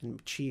life and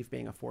achieve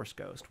being a Force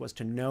Ghost was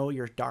to know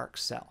your dark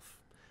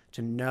self,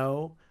 to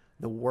know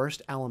the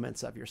worst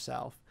elements of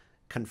yourself,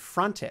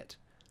 confront it,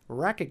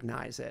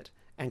 recognize it,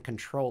 and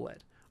control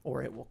it,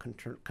 or it will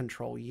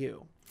control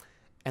you.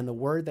 And the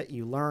word that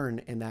you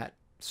learn in that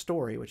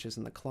story, which is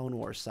in the Clone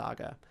Wars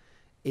saga,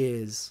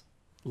 is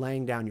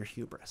laying down your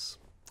hubris.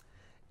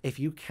 If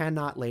you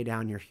cannot lay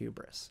down your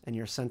hubris and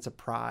your sense of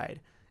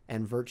pride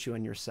and virtue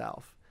in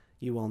yourself,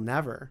 you will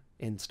never,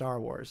 in Star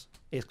Wars,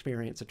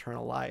 experience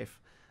eternal life,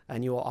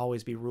 and you will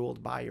always be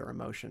ruled by your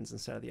emotions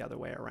instead of the other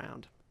way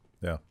around.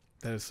 Yeah.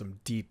 That is some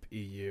deep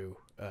EU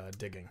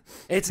digging.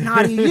 It's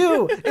not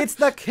EU. It's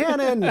the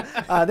canon.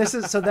 This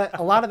is so that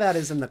a lot of that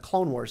is in the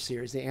Clone Wars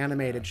series, the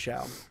animated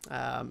show,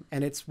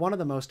 and it's one of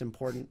the most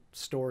important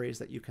stories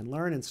that you can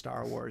learn in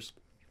Star Wars.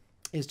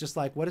 Is just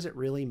like, what does it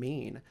really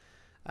mean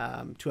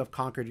to have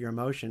conquered your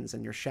emotions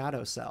and your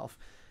shadow self?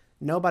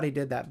 Nobody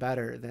did that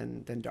better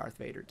than Darth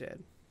Vader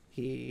did.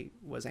 He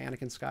was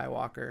Anakin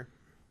Skywalker,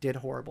 did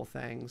horrible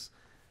things,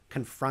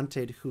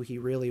 confronted who he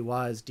really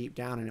was deep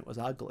down, and it was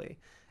ugly.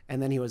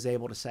 And then he was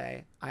able to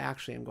say, I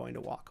actually am going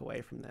to walk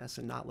away from this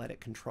and not let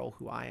it control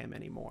who I am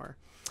anymore.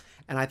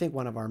 And I think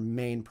one of our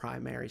main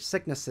primary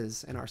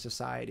sicknesses in our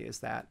society is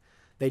that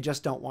they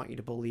just don't want you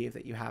to believe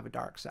that you have a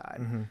dark side.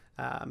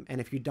 Mm-hmm.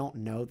 And if you don't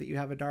know that you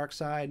have a dark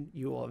side,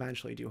 you will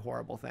eventually do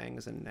horrible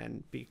things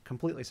and be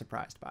completely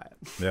surprised by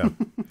it. Yeah,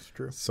 it's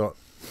true. So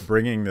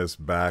bringing this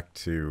back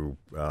to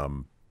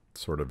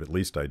sort of at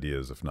least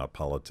ideas, if not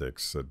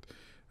politics,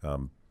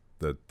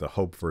 the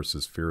hope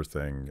versus fear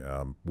thing,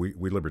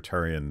 we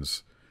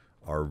libertarians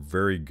are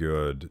very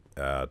good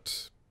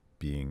at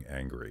being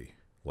angry.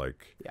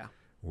 Like, yeah.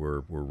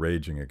 We're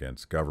raging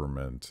against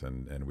government,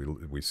 and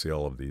we see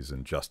all of these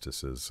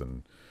injustices,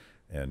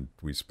 and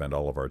we spend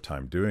all of our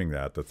time doing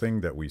that. The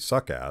thing that we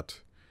suck at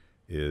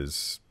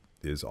is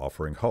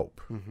offering hope,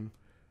 mm-hmm.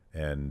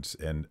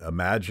 and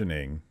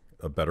imagining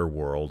a better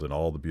world and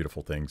all the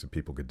beautiful things that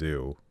people could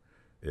do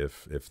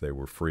if they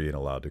were free and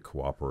allowed to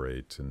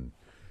cooperate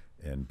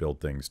and build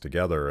things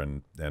together.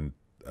 And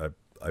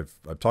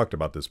I've talked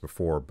about this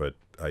before, but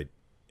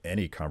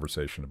any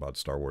conversation about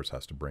Star Wars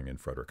has to bring in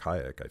Frederick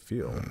Hayek, I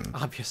feel.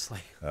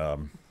 Obviously.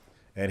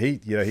 And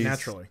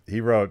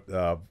he wrote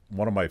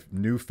one of my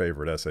new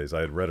favorite essays.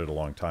 I had read it a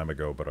long time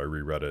ago, but I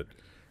reread it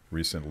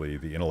recently,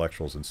 The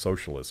Intellectuals in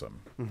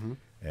Socialism. Mm-hmm.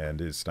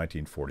 And it's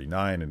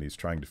 1949, and he's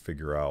trying to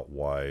figure out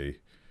why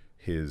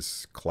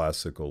his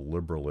classical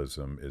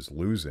liberalism is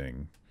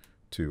losing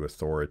to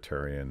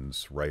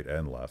authoritarians, right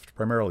and left,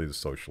 primarily the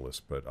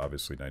socialists, but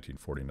obviously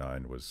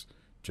 1949 was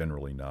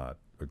generally not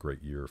a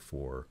great year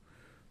for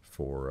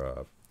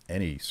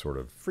any sort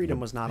of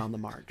freedom was not on the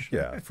march.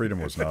 Yeah, freedom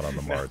was not on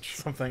the march.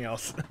 Something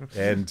else.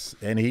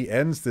 and he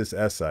ends this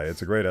essay.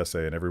 It's a great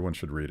essay, and everyone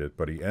should read it.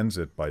 But he ends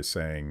it by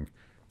saying,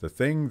 "The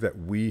thing that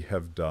we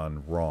have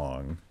done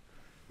wrong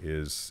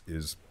is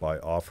by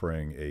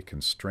offering a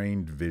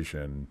constrained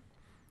vision,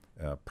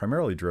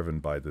 primarily driven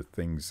by the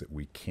things that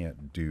we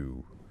can't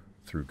do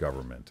through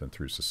government and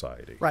through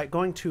society." Right,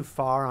 going too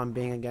far on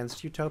being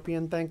against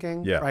utopian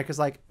thinking. Yeah. Right, because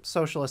like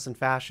socialists and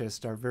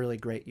fascists are really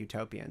great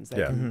utopians.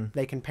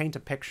 They can paint a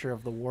picture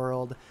of the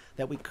world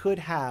that we could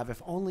have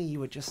if only you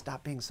would just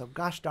stop being so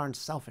gosh darn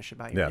selfish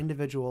about your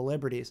individual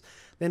liberties.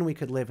 Then we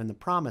could live in the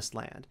promised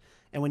land.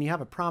 And when you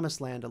have a promised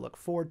land to look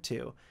forward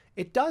to,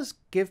 it does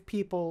give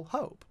people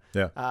hope.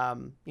 Yeah.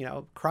 You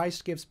know,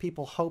 Christ gives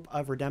people hope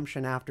of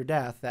redemption after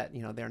death, that,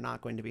 you know, they're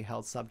not going to be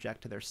held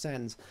subject to their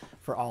sins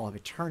for all of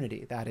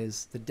eternity. That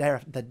is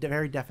the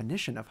very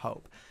definition of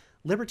hope.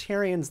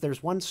 Libertarians,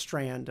 there's one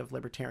strand of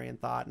libertarian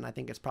thought, and I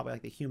think it's probably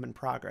like the human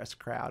progress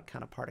crowd,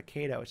 kind of part of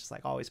Cato, which is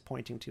like always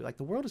pointing to like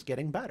the world is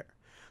getting better.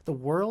 The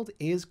world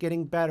is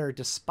getting better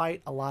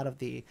despite a lot of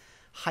the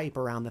hype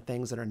around the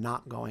things that are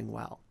not going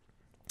well.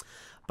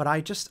 But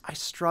I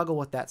struggle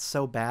with that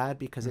so bad,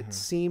 because it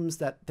seems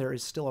that there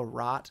is still a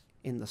rot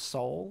in the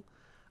soul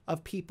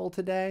of people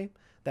today,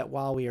 that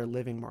while we are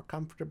living more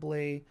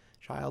comfortably,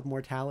 child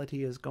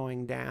mortality is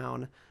going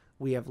down,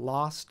 we have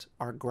lost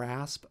our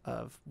grasp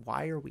of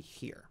why are we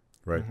here?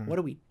 Right. What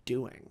are we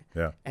doing?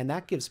 Yeah. And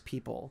that gives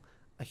people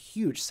a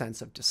huge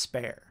sense of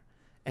despair.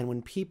 And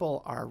when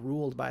people are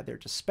ruled by their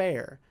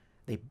despair,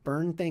 they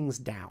burn things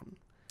down.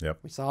 Yep.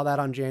 We saw that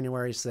on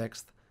January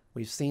 6th.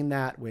 We've seen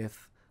that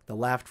with the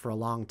left for a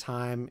long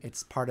time.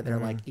 It's part of their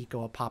like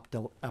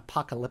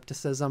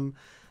eco-apocalypticism,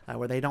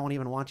 where they don't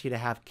even want you to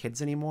have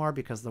kids anymore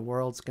because the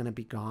world's going to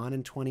be gone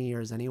in 20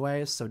 years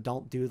anyways. So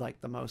don't do like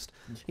the most,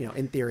 you know,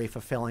 in theory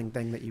fulfilling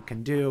thing that you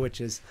can do,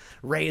 which is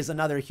raise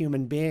another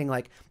human being.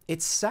 Like,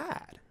 it's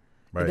sad.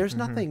 Right. There's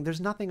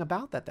nothing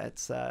about that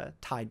that's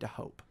tied to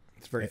hope.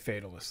 It's very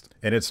fatalist.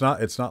 And it's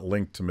not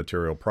linked to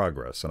material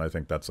progress. And I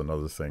think that's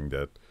another thing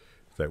that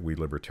we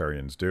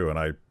libertarians do. And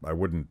I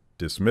wouldn't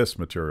dismiss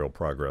material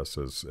progress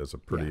as a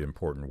pretty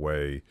important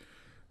way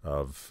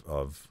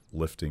of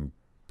lifting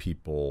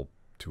people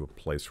to a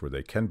place where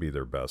they can be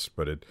their best.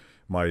 But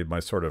my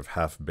sort of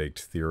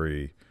half-baked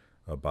theory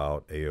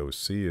about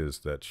AOC is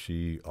that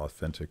she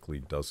authentically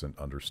doesn't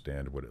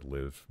understand what it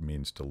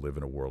means to live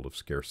in a world of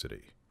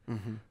scarcity.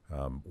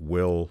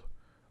 Will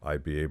I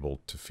be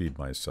able to feed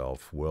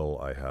myself? Will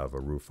I have a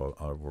roof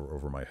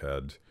over my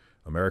head?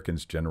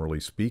 Americans, generally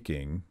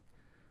speaking,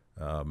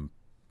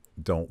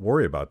 don't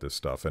worry about this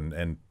stuff.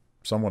 And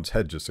someone's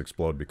head just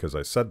exploded because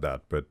I said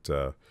that. But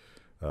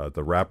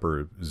the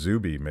rapper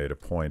Zuby made a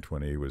point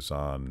when he was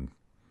on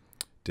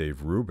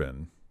Dave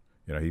Rubin.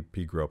 You know,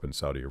 he grew up in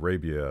Saudi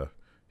Arabia.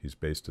 He's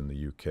based in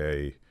the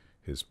UK.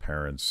 His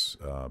parents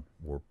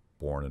were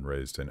born and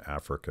raised in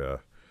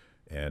Africa.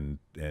 And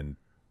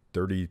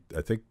 30,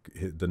 I think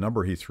the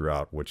number he threw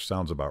out, which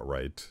sounds about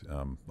right.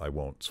 I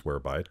won't swear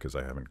by it because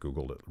I haven't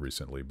Googled it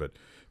recently. But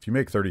if you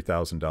make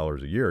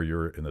 $30,000 a year,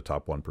 you're in the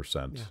top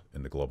 1%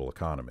 in the global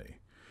economy.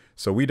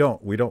 So we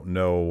don't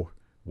know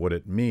what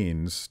it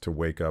means to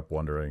wake up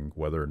wondering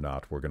whether or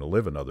not we're going to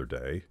live another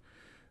day.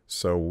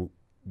 So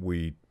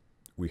we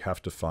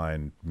have to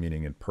find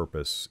meaning and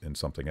purpose in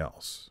something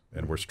else,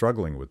 and we're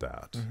struggling with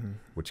that,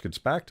 which gets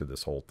back to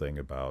this whole thing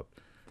about,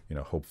 you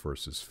know, hope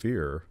versus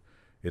fear.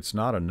 It's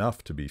not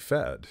enough to be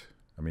fed.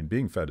 I mean,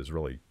 being fed is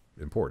really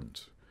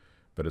important,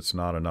 but it's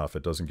not enough.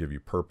 It doesn't give you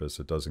purpose.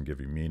 It doesn't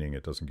give you meaning.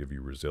 It doesn't give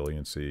you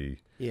resiliency.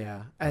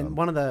 Yeah. And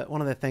one of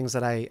the things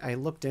that I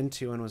looked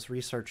into and was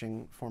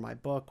researching for my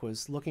book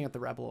was looking at the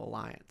Rebel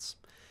Alliance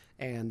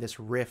and this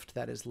rift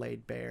that is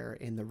laid bare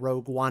in the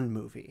Rogue One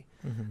movie,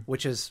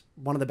 which is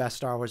one of the best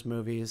Star Wars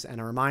movies, and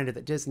a reminder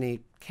that Disney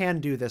can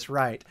do this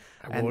right.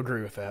 I will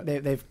agree with that.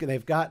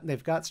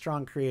 They've got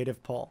strong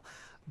creative pull.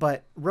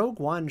 But Rogue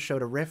One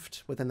showed a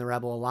rift within the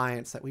Rebel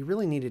Alliance that we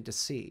really needed to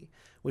see,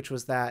 which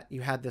was that you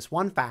had this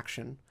one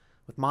faction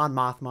with Mon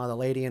Mothma, the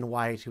Lady in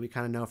White, who we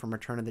kind of know from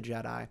Return of the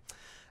Jedi.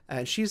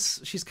 And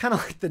she's kind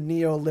of like the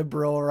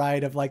neoliberal,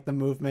 right, of like the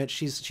movement.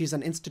 She's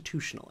an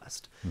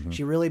institutionalist.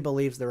 She really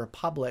believes the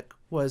Republic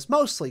was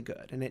mostly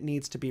good and it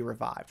needs to be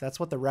revived.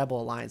 That's what the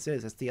Rebel Alliance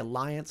is. It's the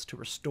alliance to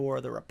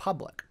restore the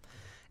Republic.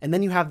 And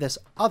then you have this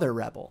other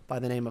rebel by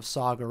the name of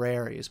Saw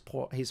Gerrera.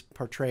 He's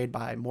portrayed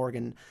by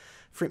Morgan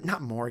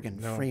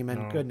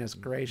Freeman. Goodness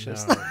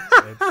gracious. No,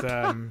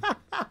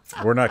 it's,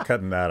 We're not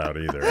cutting that out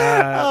either.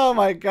 Oh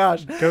my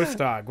gosh. Ghost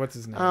Dog. What's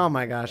his name? Oh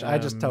my gosh. I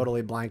just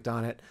totally blanked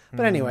on it.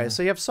 But anyway,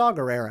 so you have Saw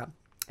Gerrera,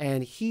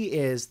 and he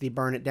is the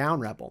burn it down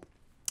rebel.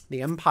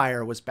 The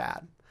Empire was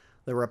bad.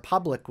 The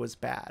Republic was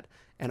bad.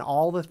 And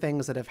all the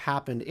things that have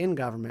happened in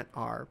government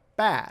are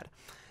bad.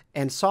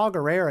 And Saw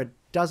Gerrera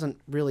doesn't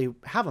really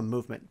have a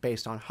movement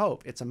based on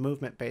hope. It's a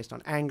movement based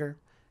on anger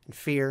and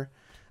fear.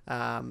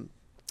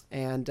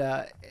 and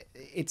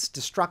it's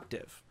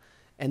destructive.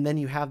 And then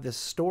you have this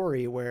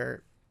story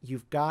where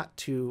you've got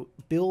to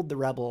build the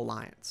rebel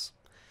alliance.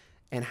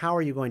 And how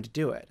are you going to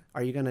do it?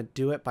 Are you going to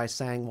do it by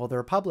saying, well, the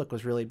Republic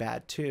was really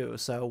bad too,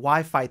 so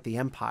why fight the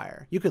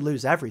Empire? You could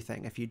lose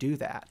everything if you do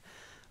that.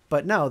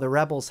 But no, the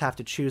rebels have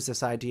to choose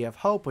this idea of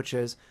hope, which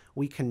is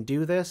we can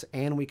do this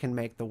and we can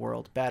make the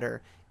world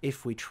better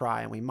if we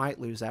try, and we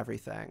might lose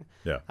everything.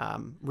 Yeah.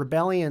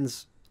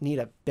 Rebellions need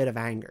a bit of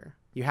anger.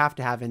 You have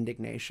to have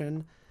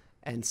indignation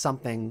and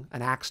something,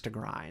 an axe to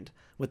grind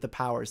with the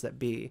powers that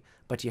be,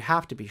 but you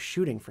have to be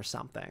shooting for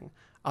something.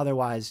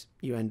 Otherwise,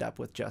 you end up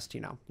with just,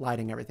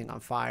 lighting everything on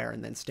fire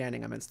and then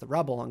standing amidst the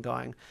rubble and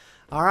going,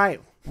 all right,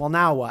 well,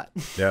 now what?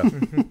 Yeah.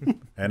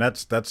 And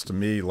that's to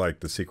me like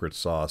the secret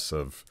sauce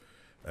of,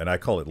 and I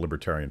call it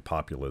libertarian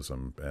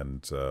populism.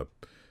 And,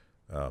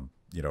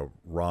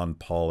 Ron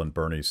Paul and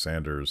Bernie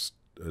Sanders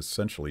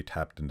essentially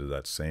tapped into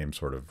that same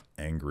sort of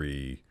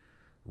angry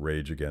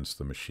rage against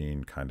the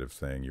machine kind of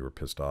thing. You were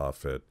pissed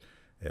off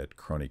at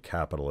crony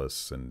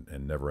capitalists and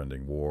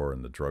never-ending war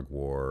and the drug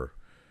war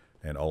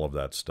and all of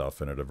that stuff.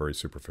 And at a very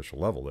superficial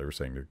level, they were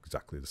saying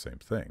exactly the same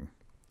thing.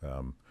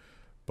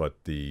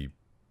 But the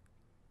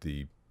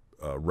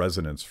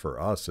resonance for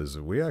us is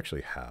that we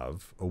actually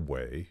have a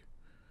way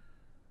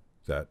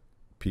that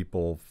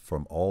people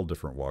from all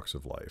different walks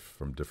of life,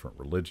 from different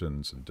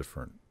religions and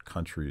different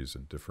countries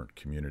and different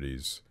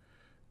communities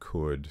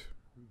could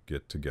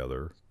get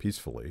together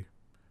peacefully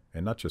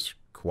and not just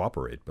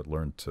cooperate, but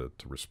learn to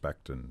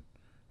respect and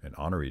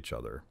honor each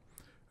other.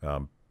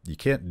 You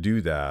can't do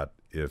that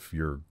if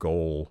your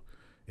goal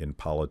in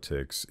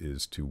politics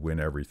is to win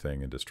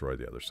everything and destroy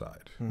the other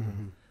side.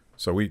 Mm-hmm.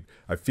 So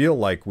I feel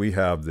like we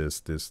have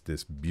this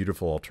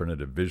beautiful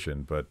alternative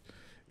vision, but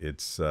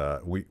it's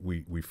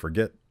we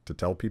forget to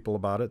tell people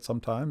about it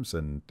sometimes,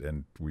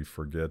 and we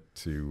forget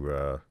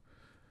to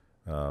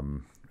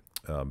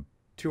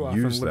too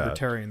often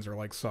libertarians are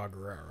like Saw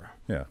Gerrera.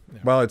 Yeah.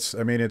 Well, it's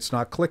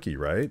not clicky,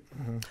 right?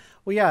 Mm-hmm.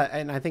 Well, yeah,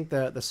 and I think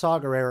the Saw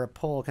Gerrera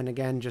pull can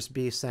again just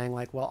be saying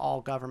like, well, all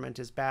government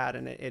is bad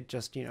and it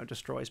just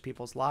destroys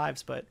people's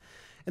lives. But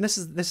and this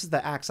is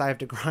the axe I have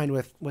to grind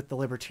with the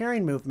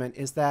libertarian movement,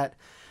 is that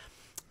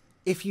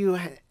if you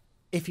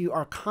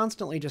are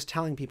constantly just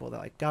telling people that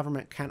like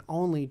government can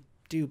only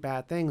do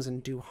bad things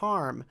and do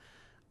harm,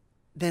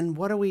 then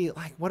what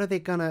are they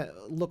going to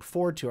look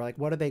forward to? Or like,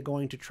 what are they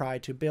going to try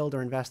to build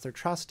or invest their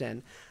trust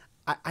in?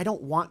 I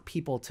don't want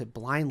people to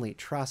blindly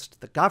trust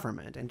the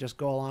government and just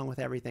go along with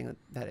everything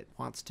that it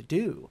wants to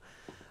do.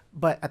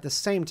 But at the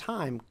same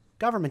time,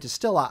 government is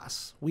still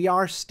us. We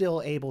are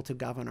still able to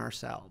govern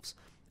ourselves.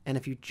 And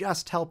if you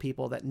just tell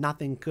people that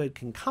nothing good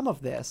can come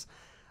of this,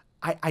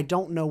 I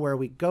don't know where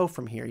we go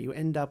from here. You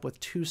end up with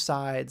two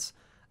sides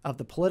of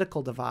the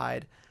political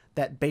divide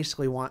that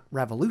basically want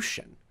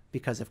revolution.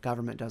 Because if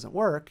government doesn't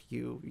work,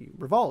 you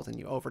revolt and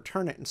you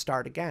overturn it and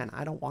start again.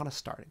 I don't want to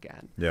start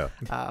again. Yeah.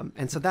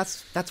 And so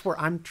that's where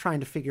I'm trying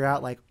to figure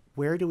out, like,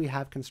 where do we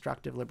have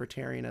constructive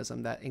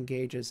libertarianism that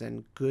engages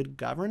in good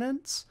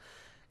governance?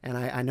 And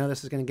I know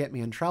this is going to get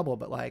me in trouble,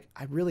 but like,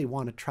 I really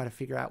want to try to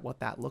figure out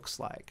what that looks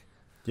like.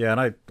 Yeah,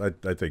 and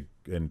I think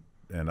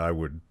and I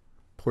would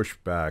push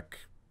back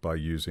by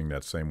using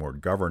that same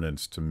word.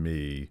 Governance to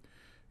me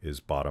is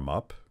bottom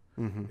up.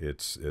 Mm-hmm.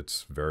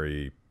 It's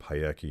very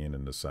Hayekian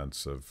in the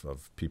sense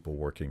of people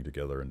working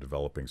together and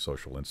developing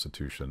social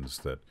institutions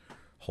that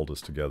hold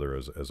us together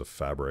as a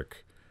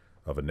fabric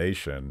of a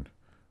nation,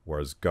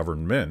 whereas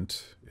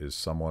government is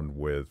someone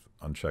with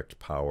unchecked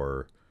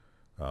power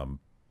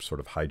sort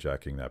of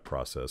hijacking that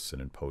process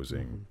and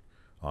imposing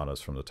on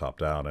us from the top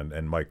down.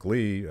 And Mike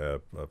Lee,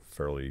 a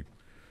fairly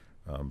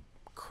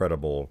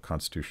credible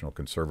constitutional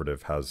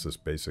conservative, has this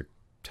basic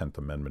 10th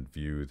Amendment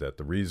view that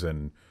the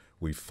reason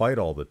we fight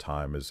all the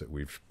time is that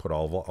we've put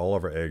all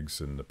of our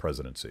eggs in the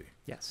presidency.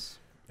 Yes.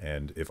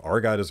 And if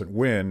our guy doesn't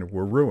win,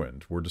 we're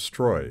ruined, we're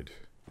destroyed.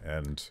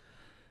 And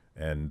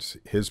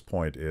his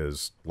point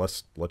is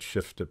let's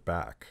shift it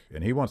back.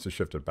 And he wants to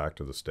shift it back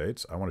to the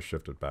states. I want to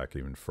shift it back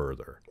even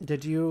further.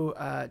 Did you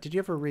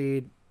ever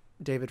read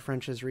David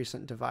French's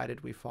recent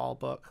Divided We Fall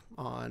book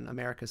on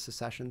America's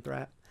secession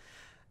threat?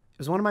 It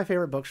was one of my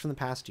favorite books from the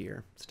past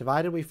year. It's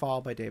Divided We Fall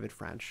by David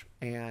French.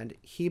 And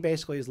he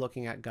basically is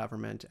looking at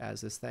government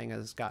as this thing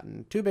has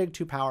gotten too big,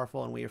 too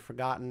powerful, and we have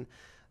forgotten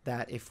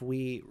that if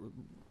we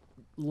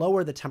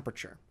lower the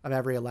temperature of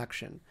every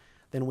election,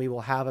 then we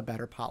will have a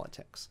better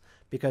politics.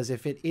 Because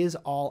if it is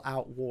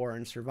all-out war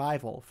and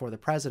survival for the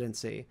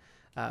presidency,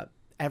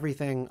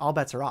 everything, all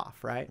bets are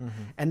off, right?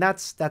 Mm-hmm. And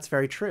that's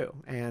very true.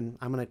 And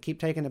I'm going to keep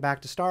taking it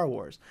back to Star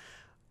Wars.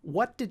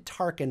 What did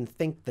Tarkin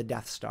think the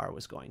Death Star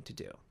was going to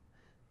do?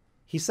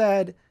 He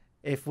said,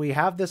 if we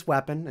have this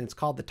weapon, and it's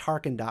called the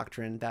Tarkin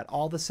Doctrine, that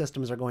all the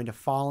systems are going to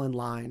fall in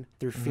line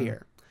through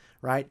fear,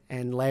 right?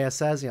 And Leia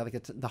says,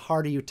 the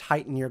harder you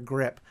tighten your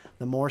grip,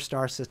 the more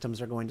star systems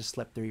are going to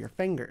slip through your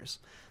fingers.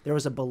 There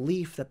was a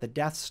belief that the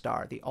Death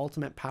Star, the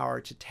ultimate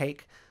power to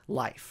take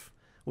life,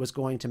 was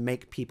going to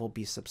make people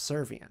be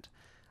subservient.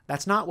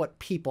 That's not what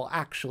people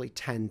actually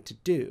tend to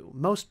do.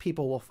 Most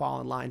people will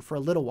fall in line for a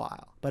little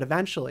while, but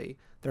eventually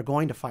they're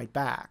going to fight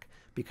back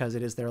because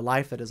it is their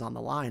life that is on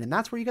the line. And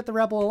that's where you get the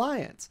Rebel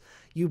Alliance.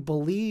 You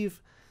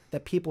believe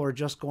that people are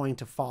just going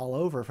to fall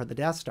over for the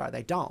Death Star.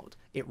 They don't.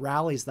 It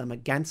rallies them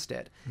against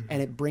it,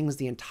 and it brings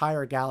the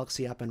entire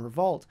galaxy up in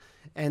revolt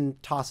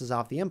and tosses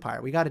off the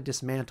Empire. We got to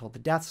dismantle the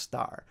Death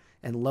Star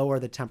and lower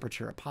the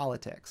temperature of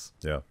politics.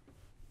 Yeah.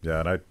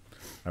 Yeah,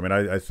 and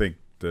I think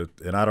that,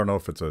 and I don't know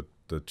if it's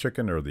the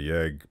chicken or the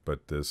egg,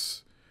 but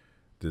this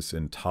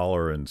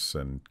intolerance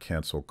and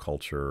cancel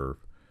culture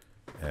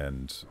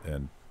and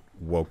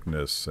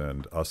wokeness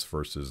and us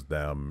versus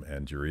them,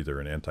 and you're either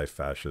an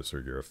anti-fascist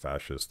or you're a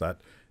fascist.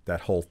 That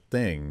whole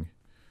thing,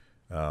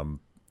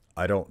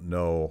 I don't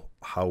know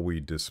how we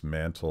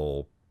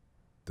dismantle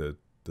the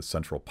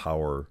central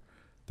power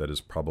that is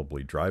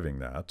probably driving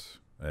that.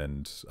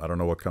 And I don't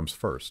know what comes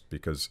first,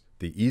 because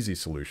the easy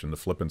solution, the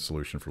flippant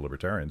solution for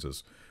libertarians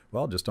is,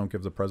 well, just don't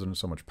give the president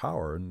so much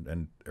power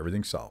and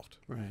everything's solved.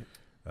 Right.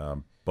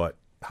 But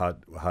how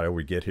do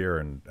we get here,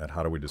 and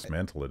how do we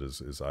dismantle it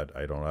is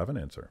I don't have an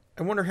answer.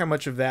 I wonder how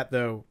much of that,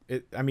 though,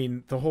 the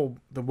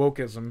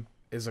wokeism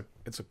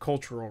it's a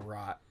cultural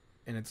rot,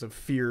 and it's a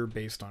fear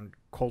based on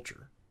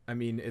culture. I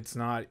mean, it's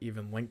not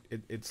even linked.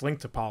 It's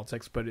linked to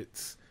politics, but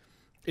it's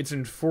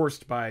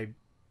enforced by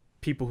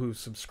people who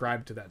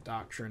subscribe to that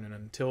doctrine, and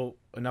until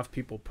enough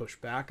people push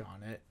back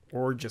on it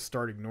or just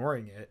start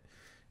ignoring it,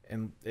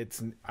 and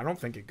I don't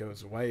think it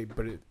goes away,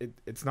 but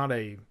there's not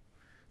a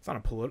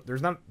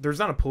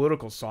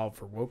political solve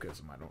for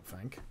wokeism. I don't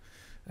think.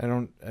 I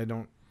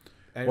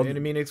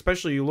mean,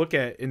 especially you look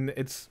at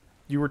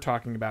you were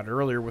talking about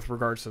earlier with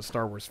regards to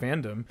Star Wars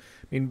fandom. I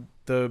mean,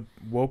 the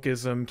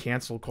wokeism,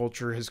 cancel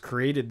culture has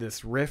created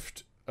this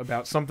rift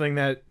about something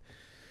that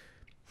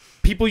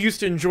people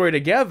used to enjoy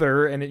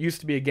together, and it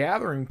used to be a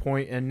gathering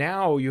point, and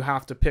now you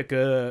have to pick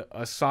a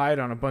side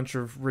on a bunch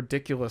of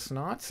ridiculous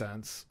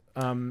nonsense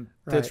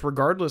that's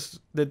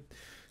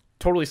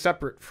totally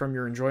separate from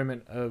your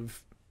enjoyment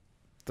of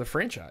the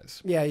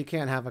franchise. Yeah, you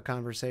can't have a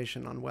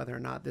conversation on whether or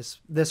not this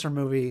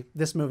movie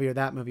or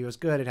that movie was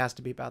good. It has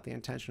to be about the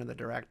intention of the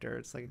director.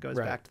 It's like it goes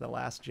back to The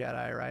Last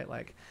Jedi, right?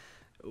 Like,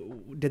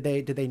 did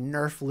they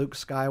nerf Luke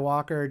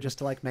Skywalker just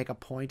to like make a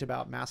point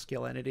about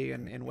masculinity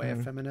and in way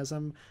of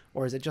feminism,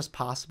 or is it just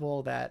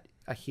possible that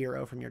a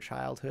hero from your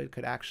childhood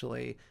could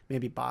actually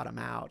maybe bottom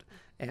out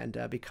and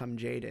become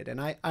jaded?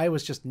 And I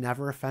was just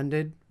never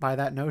offended by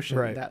that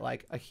notion that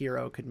like a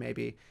hero could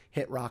maybe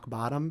hit rock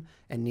bottom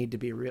and need to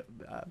be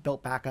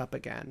built back up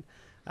again.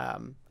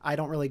 I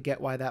don't really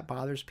get why that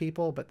bothers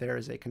people, but there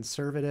is a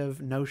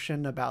conservative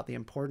notion about the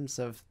importance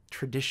of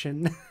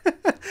tradition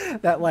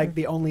that like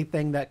the only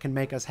thing that can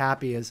make us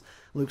happy is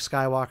Luke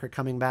Skywalker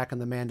coming back in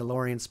The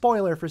Mandalorian,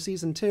 spoiler for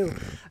season 2,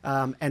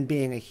 and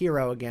being a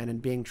hero again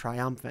and being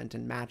triumphant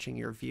and matching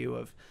your view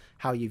of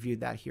how you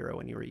viewed that hero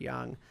when you were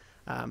young.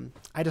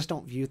 I just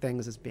don't view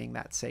things as being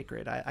that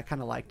sacred. I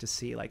kind of like to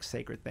see like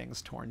sacred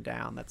things torn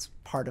down. That's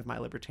part of my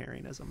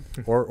libertarianism.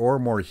 Or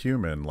more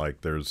human.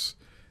 Like there's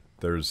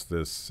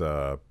this,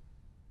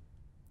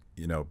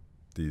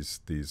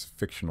 these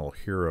fictional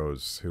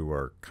heroes who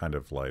are kind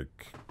of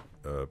like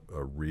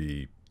a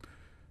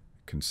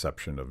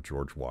reconception of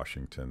George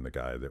Washington, the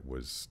guy that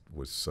was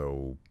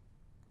so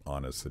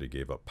honest that he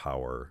gave up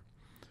power.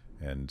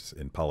 And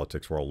in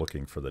politics, we're all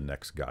looking for the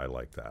next guy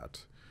like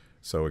that.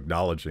 So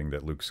acknowledging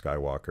that Luke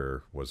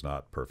Skywalker was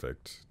not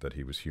perfect, that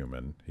he was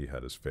human, he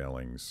had his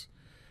failings,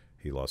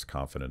 he lost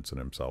confidence in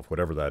himself,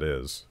 whatever that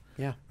is.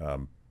 Yeah.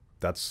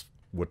 That's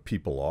what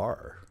people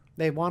are.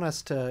 They want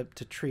us to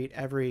treat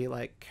every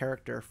like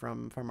character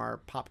from our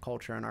pop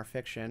culture and our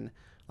fiction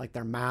like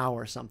they're Mao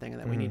or something,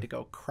 and that we need to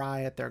go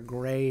cry at their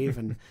grave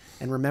and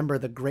remember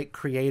the great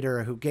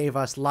creator who gave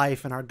us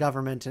life and our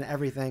government and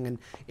everything. And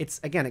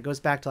it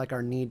goes back to like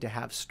our need to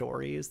have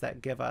stories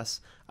that give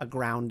us a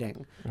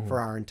grounding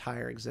for our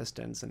entire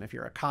existence. And if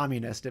you're a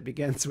communist, it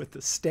begins with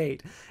the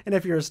state. And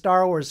if you're a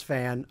Star Wars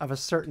fan of a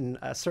certain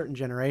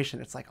generation,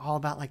 it's like all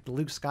about like the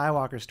Luke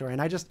Skywalker story.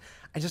 And I just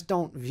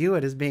don't view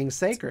it as being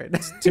sacred.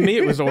 To me,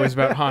 it was always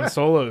about Han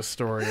Solo's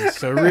stories.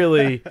 So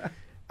really,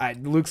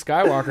 Luke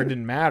Skywalker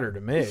didn't matter to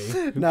me.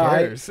 Who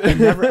cares? I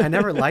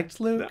never liked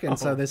Luke, and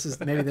so this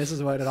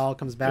is what it all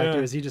comes back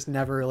to. Is he just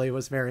never really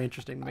was very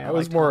interesting to me. I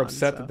was more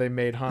upset that they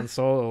made Han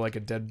Solo like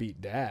a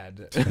deadbeat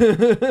dad.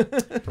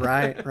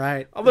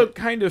 Right. Although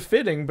kind of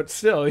fitting, but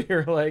still,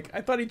 you're like,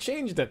 I thought he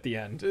changed at the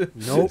end.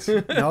 Nope.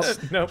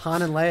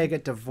 Han and Leia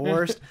get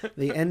divorced.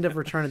 The end of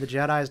Return of the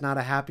Jedi is not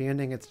a happy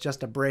ending. It's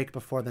just a break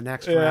before the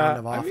next round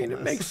of awfulness. I mean,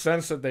 it makes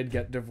sense that they'd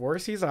get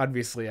divorced. He's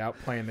obviously out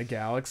playing the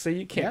galaxy.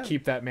 You can't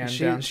keep that man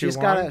down. She's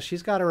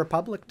got a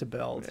republic to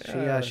build.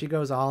 Yeah. She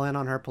goes all in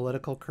on her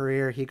political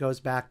career. He goes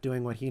back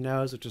doing what he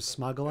knows, which is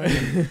smuggling.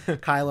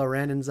 And Kylo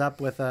Ren ends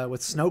up with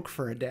Snoke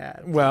for a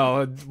dad.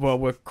 Well,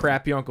 with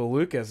crappy Uncle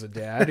Luke as a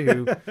dad,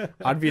 who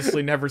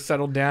obviously never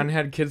settled down and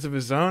had kids of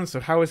his own. So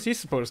how is he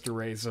supposed to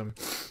raise them?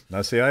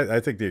 Now, see,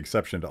 I think the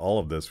exception to all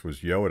of this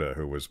was Yoda,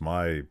 who was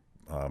my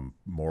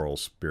moral,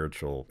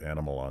 spiritual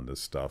animal on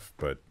this stuff.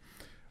 But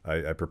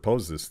I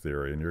propose this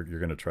theory, and you're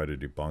going to try to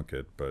debunk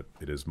it, but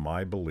it is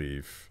my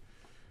belief.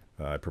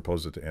 I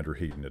proposed it to Andrew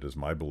Heaton. It is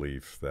my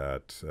belief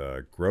that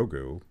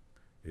Grogu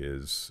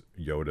is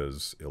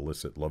Yoda's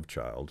illicit love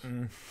child,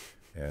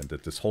 and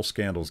that this whole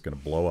scandal is going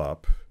to blow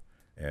up,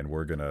 and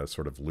we're going to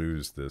sort of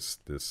lose this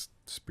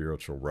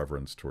spiritual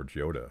reverence towards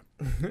Yoda.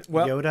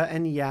 Well, Yoda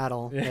and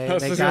Yaddle, Yeah,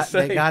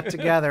 they got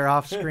together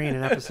off screen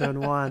in episode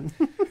 1.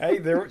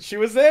 Hey, she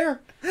was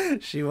there.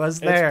 She was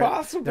there. It's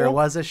possible. There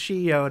was a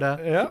she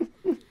Yoda. Yeah.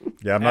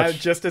 Yeah, I'm not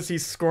just as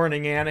he's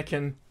scorning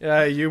Anakin,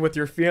 you with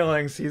your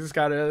feelings, he's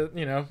got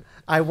to,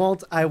 I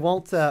won't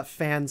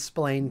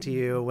fansplain to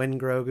you when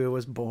Grogu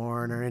was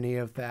born or any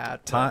of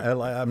that.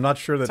 I'm not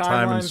sure that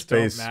time and Timelines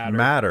space don't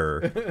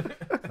matter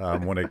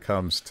when it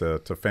comes to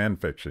fan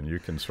fiction. You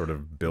can sort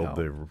of build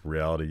the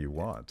reality you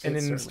want. And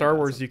in Star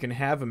Wars, you can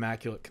have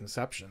immaculate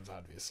conceptions,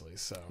 obviously.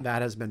 So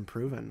that has been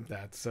proven.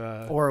 That's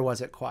or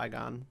was it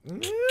Qui-Gon?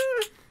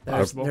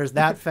 There's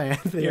that fan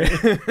theory.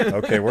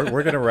 Okay, we're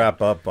going to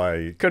wrap up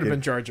by could have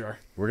been Jar Jar.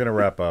 We're going to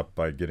wrap up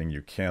by getting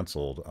you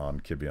canceled on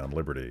Kibbe on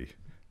Liberty,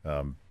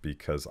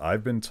 because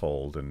I've been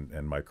told,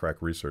 and my crack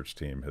research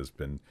team has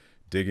been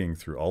digging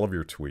through all of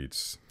your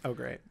tweets. Oh,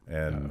 great!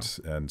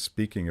 And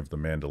speaking of the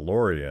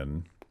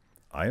Mandalorian,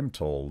 I am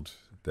told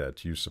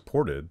that you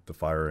supported the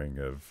firing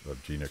of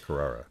Gina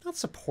Carrera. Not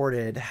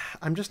supported.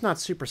 I'm just not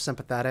super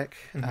sympathetic.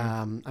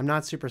 I'm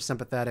not super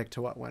sympathetic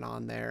to what went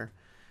on there.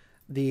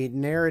 The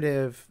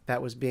narrative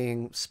that was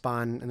being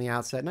spun in the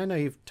outset, and I know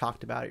you've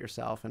talked about it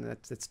yourself, and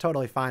it's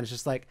totally fine. It's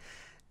just like,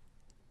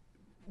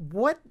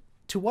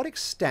 to what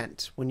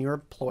extent, when you're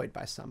employed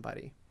by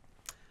somebody,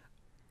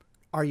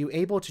 are you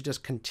able to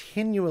just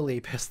continually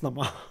piss them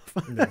off?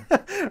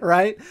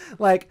 Right?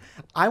 Like,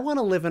 I want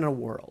to live in a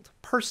world,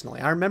 personally,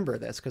 I remember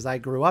this because I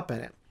grew up in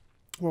it,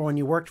 where when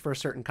you worked for a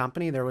certain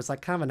company, there was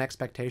like kind of an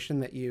expectation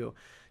that you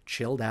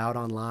chilled out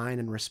online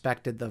and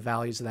respected the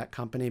values of that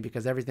company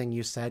because everything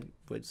you said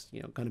was,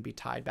 going to be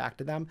tied back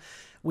to them.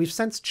 We've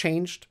since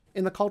changed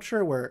in the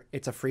culture where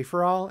it's a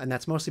free-for-all, and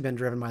that's mostly been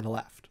driven by the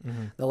left.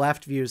 The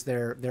left views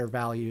their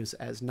values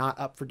as not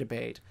up for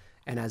debate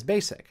and as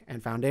basic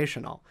and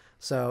foundational.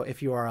 So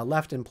if you are a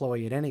left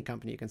employee at any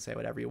company, you can say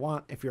whatever you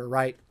want. If you're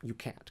right, you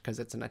can't, because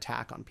it's an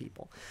attack on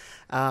people.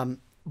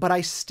 But I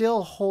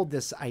still hold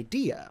this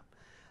idea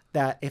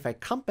that if a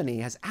company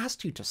has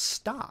asked you to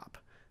stop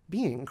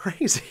being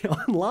crazy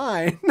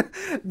online,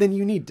 then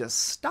you need to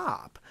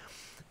stop.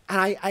 And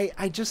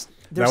I just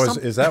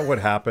is that what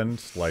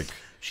happened? Like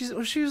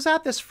she was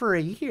at this for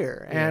a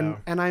year, and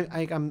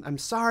I'm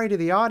sorry to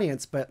the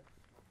audience, but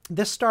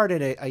this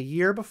started a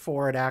year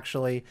before it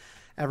actually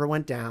ever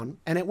went down,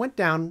 and it went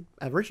down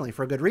originally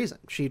for a good reason.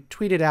 She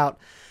tweeted out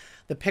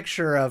the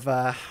picture of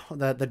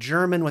the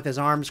German with his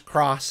arms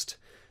crossed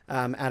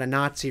at a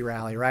Nazi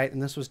rally, right?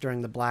 And this was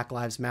during the Black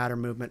Lives Matter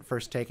movement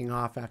first taking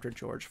off after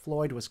George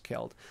Floyd was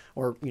killed,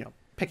 or,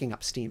 picking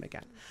up steam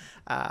again.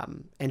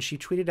 And she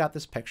tweeted out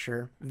this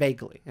picture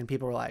vaguely, and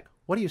people were like,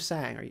 what are you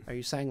saying? Are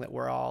you saying that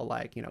we're all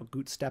like,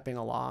 goot stepping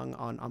along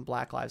on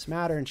Black Lives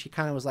Matter? And she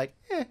kind of was like,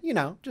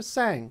 just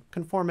saying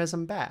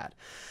conformism bad.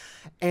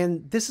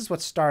 And this is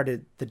what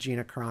started the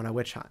Gina Carano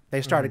witch hunt.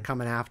 They started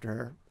coming after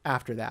her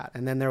after that.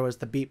 And then there was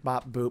the beep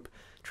bop boop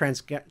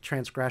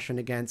transgression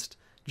against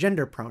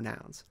gender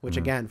pronouns, which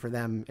again for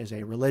them is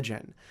a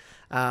religion.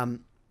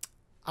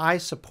 I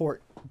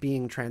support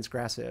being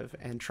transgressive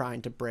and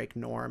trying to break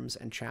norms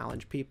and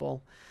challenge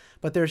people,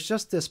 but there's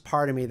just this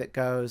part of me that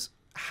goes,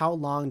 how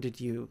long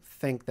did you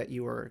think that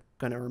you were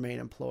going to remain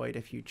employed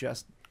if you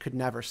just could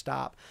never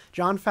stop?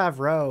 Jon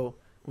Favreau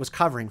was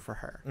covering for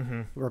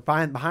her. We were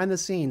behind the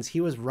scenes.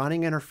 He was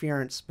running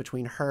interference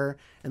between her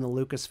and the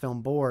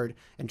Lucasfilm board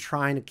and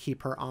trying to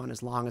keep her on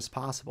as long as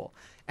possible.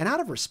 And out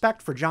of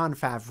respect for Jon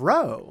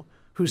Favreau,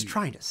 who's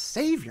trying to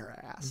save your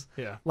ass.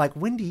 Yeah. Like,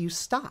 when do you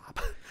stop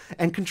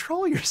and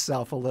control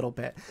yourself a little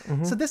bit?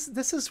 So this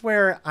is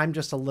where I'm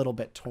just a little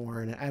bit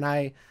torn, and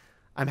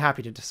I'm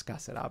happy to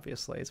discuss it,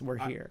 obviously, as we're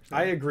here. So.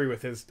 I agree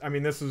with his. I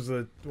mean, this was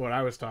what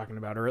I was talking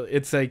about earlier.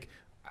 It's like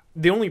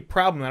the only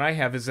problem that I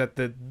have is that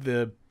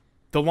the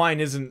line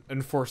isn't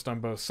enforced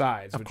on both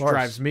sides, which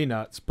drives me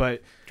nuts.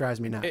 But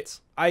drives me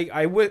nuts.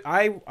 I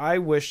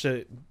wish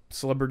that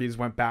celebrities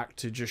went back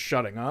to just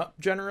shutting up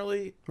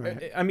generally.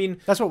 Right. I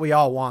mean, that's what we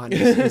all want.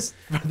 Is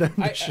for them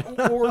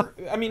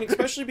to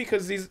especially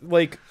because these,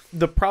 like,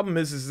 the problem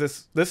is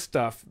this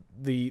stuff,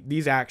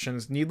 these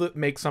actions need to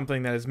make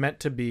something that is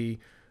meant to be,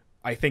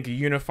 I think, a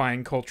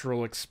unifying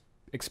cultural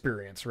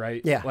experience,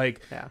 right? Yeah.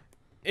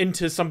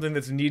 Into something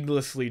that's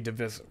needlessly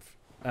divisive.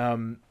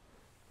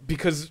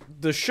 Because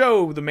the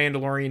show, The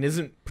Mandalorian,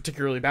 isn't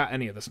particularly about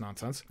any of this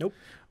nonsense. Nope.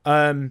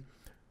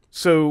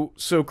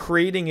 So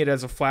creating it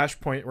as a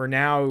flashpoint where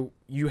now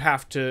you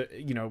have to,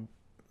 you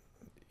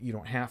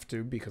don't have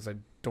to, because I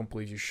don't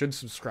believe you should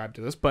subscribe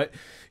to this, but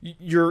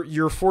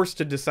you're forced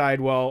to decide,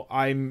 well,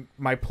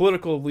 my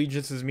political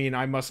allegiances mean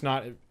I must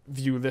not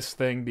view this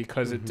thing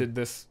because it did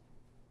this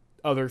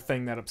other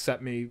thing that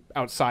upset me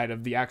outside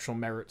of the actual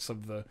merits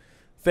of the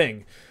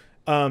thing.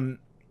 I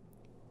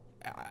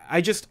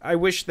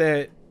wish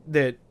that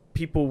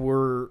people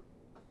were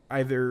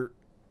either,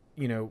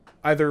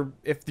 either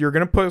if you're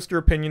going to post your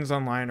opinions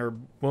online or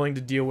willing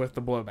to deal with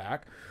the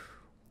blowback,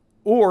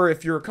 or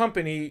if you're a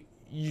company,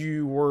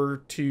 you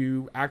were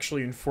to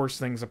actually enforce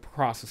things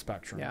across the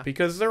spectrum. Yeah.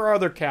 Because there are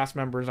other cast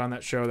members on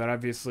that show that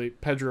obviously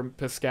Pedro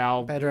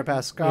Pascal,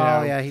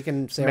 he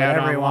can say Mad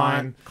whatever he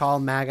Online. wants, call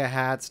MAGA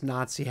hats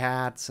Nazi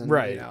hats, and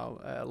Right.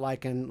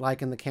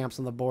 liken the camps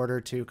on the border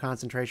to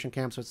concentration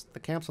camps, which the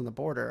camps on the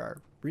border are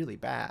really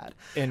bad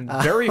and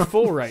very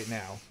full right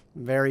now.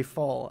 Very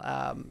full.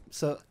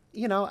 So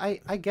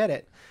I get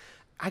it.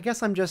 I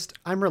guess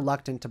I'm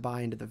reluctant to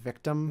buy into the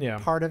victim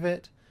part of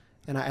it.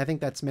 And I think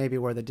that's maybe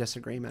where the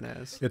disagreement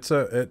is. I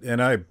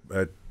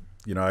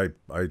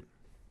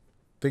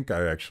think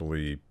I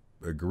actually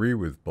agree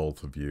with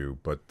both of you,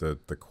 but the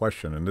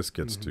question, and this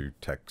gets to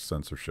tech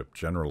censorship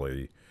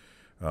generally,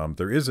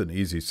 there is an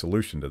easy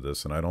solution to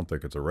this, and I don't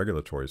think it's a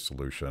regulatory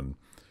solution.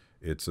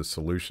 It's a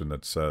solution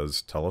that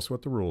says, tell us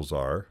what the rules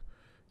are,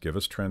 give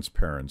us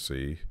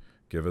transparency,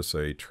 give us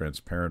a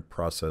transparent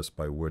process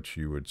by which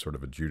you would sort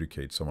of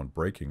adjudicate someone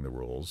breaking the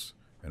rules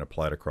and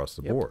apply it across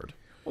the board.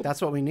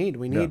 That's what we need.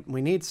 We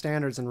need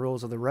standards and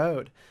rules of the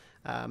road.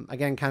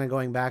 Again, kind of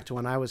going back to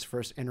when I was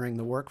first entering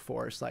the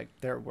workforce, like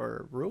there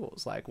were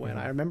rules. Like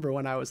I remember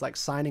when I was like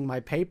signing my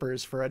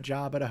papers for a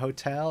job at a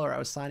hotel, or I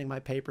was signing my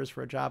papers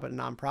for a job at a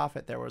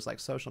nonprofit, there was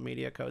like social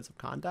media codes of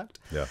conduct.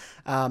 Yeah.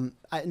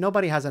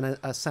 Nobody has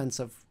a sense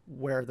of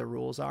where the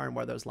rules are and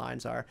where those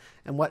lines are.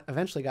 And what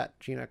eventually got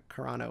Gina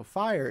Carano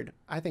fired,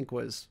 I think,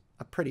 was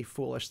a pretty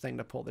foolish thing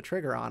to pull the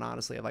trigger on,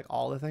 honestly, of like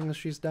all the things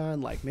she's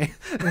done, like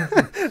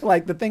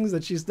like the things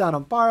that she's done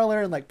on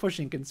Parler and like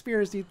pushing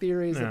conspiracy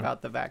theories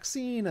about the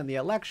vaccine and the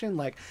election.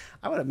 Like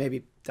I would have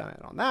maybe done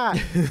it on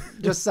that,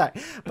 just say,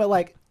 but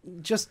like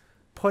just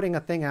putting a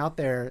thing out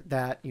there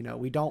that,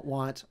 we don't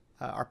want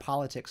our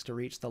politics to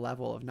reach the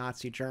level of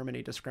Nazi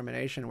Germany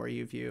discrimination, where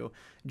you view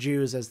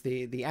Jews as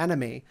the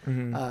enemy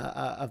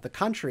of the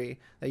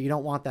country, that you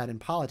don't want that in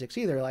politics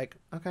either. Like,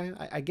 okay,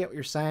 I get what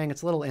you're saying.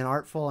 It's a little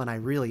inartful, and I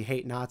really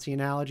hate Nazi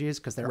analogies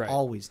because they're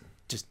always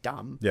just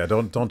dumb. Yeah,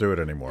 don't do it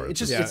anymore. It's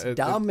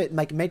dumb. It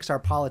like makes our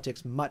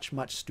politics much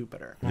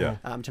stupider. Yeah.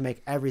 To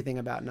make everything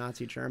about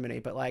Nazi Germany.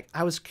 But like,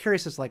 I was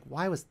curious as like,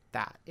 why was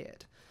that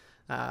it?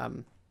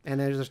 And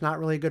there's not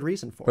really a good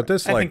reason for it. I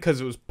think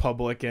because it was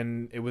public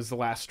and it was the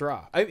last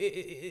straw.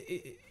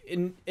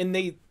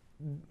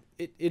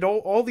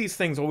 All these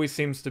things always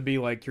seems to be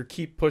like you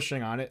keep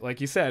pushing on it.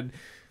 Like you said,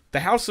 the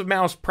House of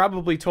Mouse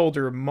probably told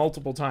her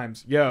multiple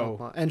times,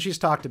 "Yo," and she's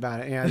talked about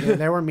it. Yeah,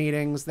 there were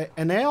meetings,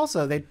 and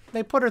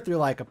they put her through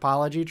like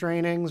apology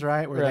trainings,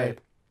 right?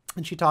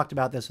 And she talked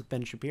about this with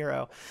Ben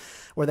Shapiro,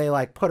 where they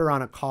like put her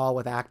on a call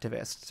with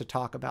activists to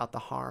talk about the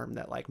harm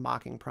that like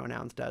mocking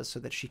pronouns does, so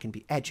that she can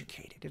be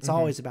educated. It's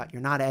always about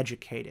you're not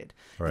educated,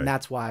 and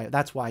that's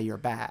why you're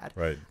bad.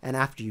 Right. And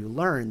after you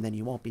learn, then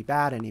you won't be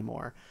bad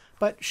anymore.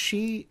 But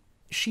she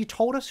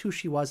told us who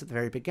she was at the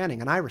very beginning,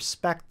 and I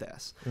respect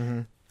this.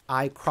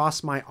 I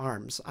cross my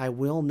arms. I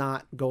will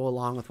not go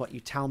along with what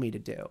you tell me to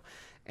do.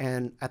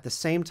 And at the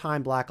same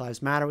time, Black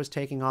Lives Matter was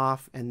taking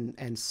off,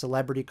 and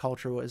celebrity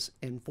culture was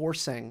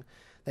enforcing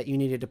that you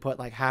needed to put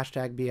like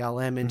hashtag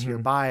BLM into your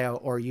bio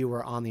or you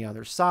were on the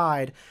other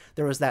side.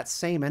 There was that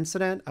same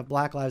incident of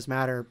Black Lives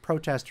Matter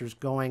protesters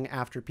going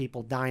after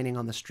people dining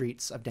on the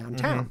streets of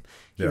downtown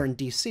here in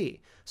DC,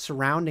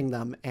 surrounding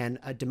them and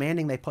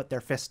demanding they put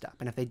their fist up.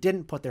 And if they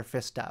didn't put their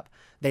fist up,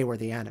 they were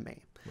the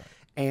enemy. Right.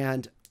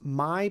 And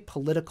my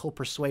political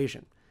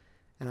persuasion,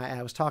 and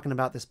I was talking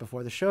about this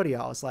before the show to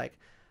y'all, is like,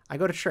 I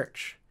go to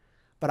church,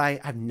 but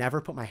I've never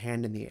put my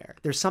hand in the air.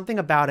 There's something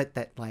about it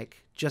that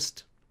like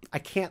just I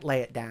can't lay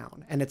it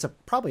down. And it's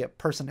probably a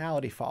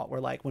personality fault where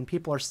like when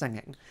people are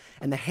singing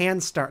and the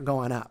hands start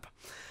going up,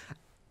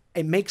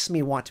 it makes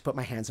me want to put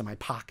my hands in my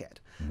pocket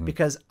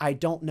because I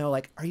don't know,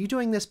 like, are you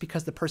doing this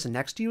because the person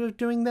next to you is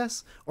doing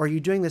this? Or are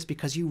you doing this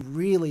because you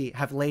really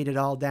have laid it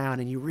all down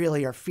and you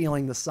really are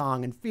feeling the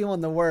song and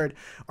feeling the word?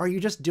 Or are you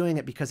just doing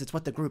it because it's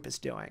what the group is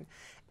doing?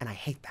 And I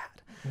hate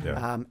that.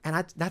 Yeah.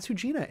 And that's who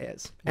Gina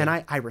is. Yeah.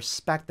 And I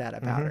respect that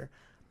about her.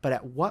 But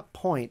at what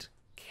point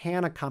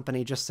can a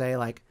company just say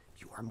like,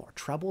 you are more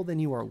trouble than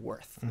you are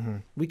worth.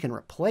 We can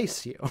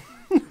replace you.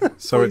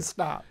 So Please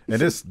stop.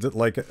 It is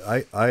like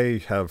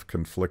I have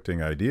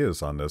conflicting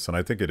ideas on this, and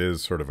I think it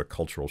is sort of a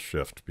cultural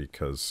shift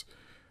because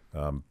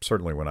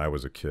certainly when I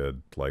was a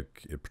kid,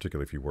 like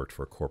particularly if you worked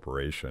for a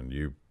corporation,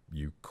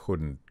 you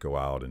couldn't go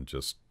out and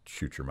just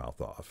shoot your mouth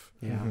off.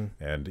 Yeah.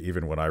 And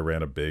even when I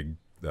ran a big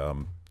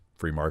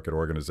free market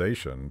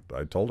organization,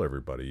 I told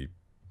everybody,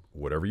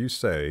 whatever you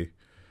say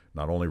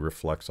not only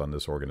reflects on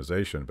this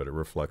organization, but it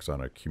reflects on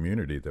a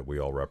community that we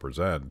all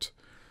represent.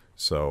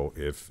 So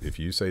if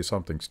you say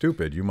something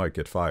stupid, you might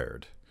get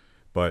fired.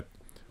 But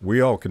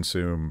we all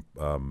consume,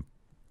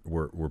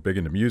 we're big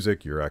into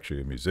music. You're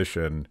actually a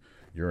musician.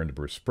 You're into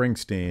Bruce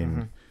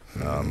Springsteen.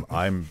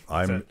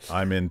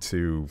 I'm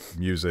into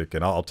music,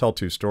 and I'll tell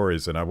two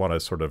stories, and I want to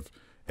sort of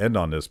end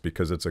on this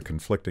because it's a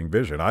conflicting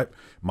vision.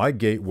 My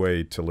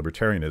gateway to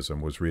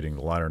libertarianism was reading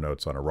the liner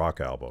notes on a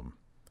rock album.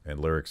 and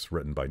lyrics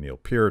written by Neil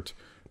Peart,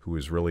 who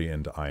is really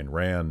into Ayn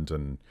Rand,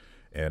 and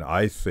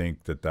I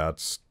think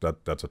that's a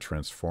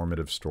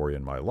transformative story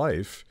in my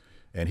life.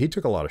 And he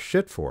took a lot of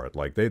shit for it.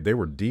 Like they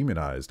were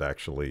demonized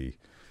actually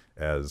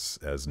as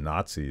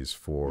Nazis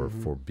for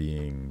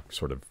being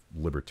sort of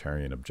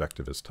libertarian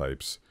objectivist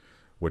types,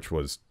 which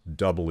was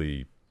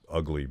doubly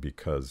ugly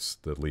because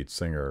the lead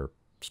singer's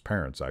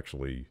parents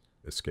actually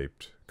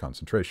escaped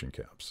concentration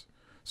camps.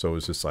 So it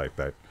was just like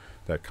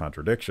that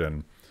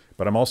contradiction.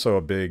 But I'm also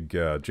a big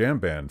jam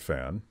band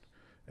fan,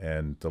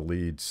 and the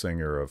lead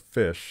singer of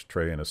Phish,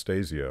 Trey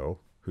Anastasio,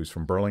 who's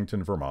from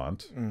Burlington,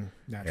 Vermont,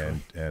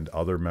 and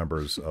other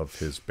members of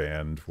his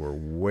band were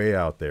way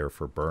out there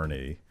for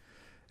Bernie,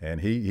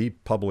 and he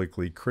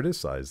publicly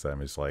criticized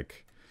them. He's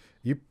like,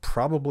 you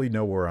probably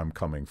know where I'm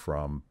coming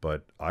from,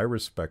 but I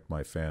respect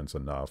my fans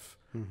enough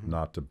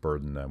not to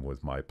burden them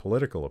with my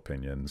political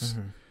opinions.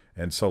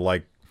 And so,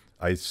 like,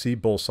 I see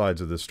both sides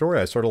of the story.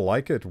 I sort of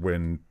like it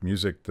when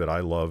music that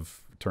I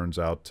love turns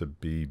out to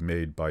be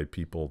made by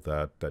people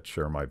that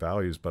share my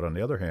values. But on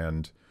the other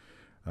hand,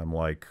 I'm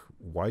like,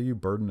 why are you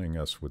burdening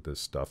us with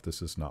this stuff?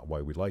 This is not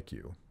why we like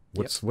you.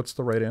 What's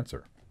the right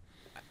answer?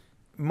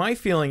 My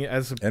feeling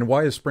and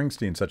why is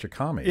Springsteen such a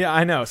commie? Yeah,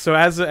 I know. So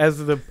as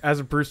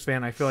a Bruce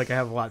fan, I feel like I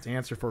have a lot to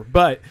answer for.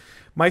 But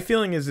my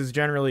feeling is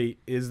generally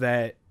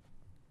that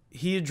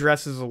he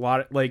addresses a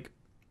lot of, like,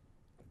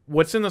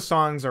 what's in the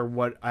songs are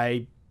what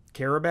I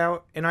care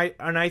about, and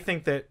I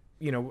think that,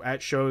 you know,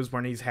 at shows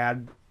when he's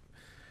had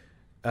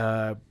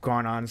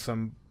gone on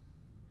some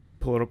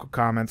political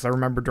comments. I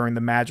remember during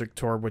the Magic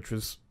tour, which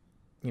was,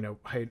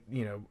 I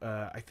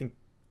think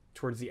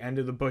towards the end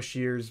of the Bush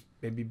years,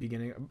 maybe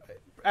beginning.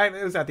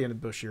 It was at the end of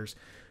the Bush years.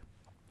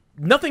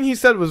 Nothing he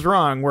said was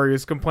wrong, where he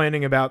was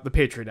complaining about the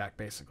Patriot Act,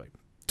 basically.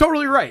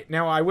 Totally right.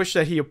 Now, I wish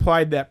that he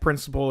applied that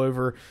principle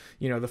over,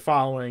 the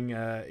following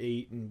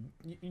 8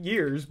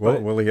 years.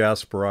 But, will he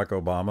ask Barack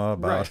Obama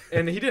about? Right,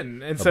 and he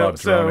didn't. And about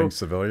drowning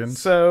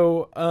civilians.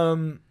 So,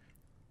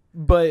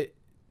 but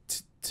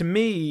to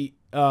me,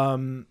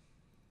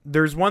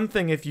 there's one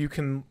thing if you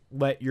can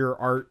let your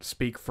art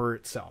speak for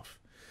itself.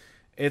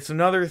 It's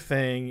another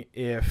thing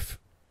if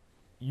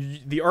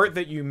the art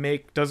that you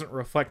make doesn't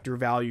reflect your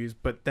values,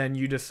 but then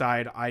you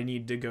decide I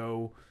need to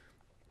go,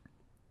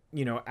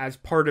 as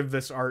part of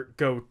this art,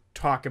 go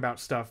talk about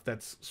stuff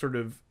that's sort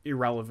of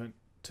irrelevant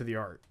to the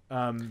art.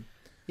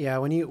 Yeah,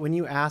 when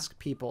you ask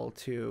people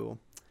to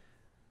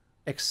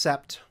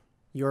accept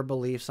your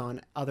beliefs on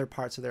other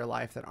parts of their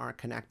life that aren't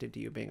connected to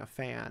you being a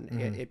fan,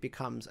 it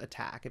becomes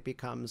attack. It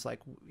becomes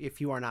like,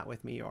 if you are not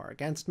with me, you are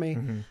against me.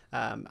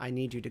 I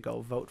need you to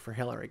go vote for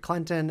Hillary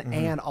Clinton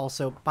and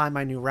also buy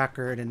my new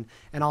record.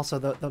 And also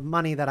the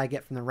money that I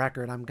get from the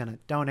record, I'm going to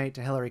donate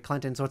to Hillary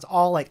Clinton. So it's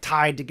all like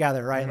tied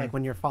together, right? Like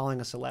when you're following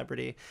a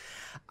celebrity.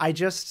 I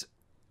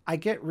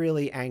get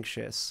really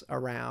anxious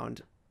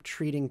around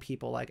treating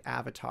people like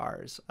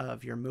avatars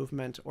of your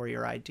movement or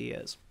your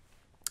ideas.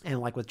 And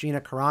like with Gina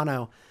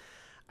Carano,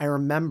 I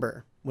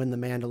remember when The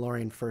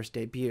Mandalorian first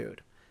debuted,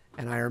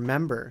 and I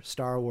remember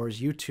Star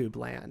Wars YouTube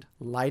land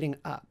lighting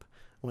up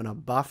when a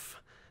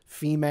buff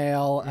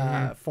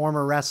female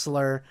former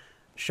wrestler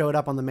showed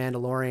up on The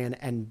Mandalorian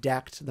and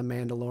decked The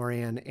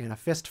Mandalorian in a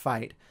fist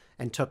fight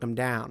and took him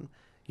down.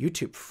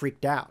 YouTube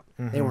freaked out.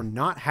 They were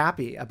not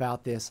happy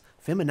about this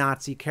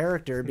feminazi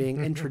character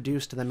being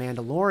introduced to The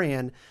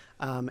Mandalorian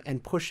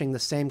and pushing the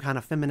same kind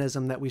of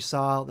feminism that we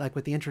saw like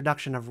with the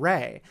introduction of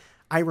Rey.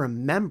 I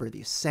remember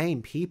these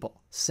same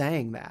people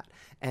saying that.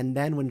 And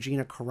then when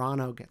Gina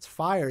Carano gets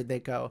fired, they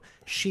go,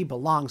 she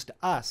belongs to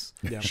us.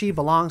 Yeah. She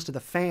belongs to the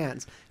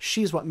fans.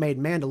 She's what made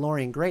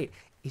Mandalorian great.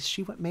 Is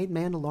she what made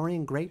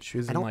Mandalorian great? She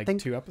was in like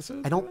 2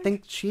 episodes? I don't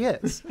think she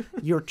is.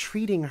 You're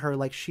treating her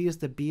like she is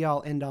the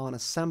be-all, end-all, and a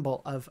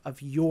symbol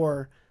of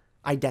your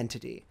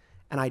identity.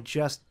 And I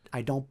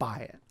don't buy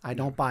it. I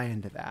don't buy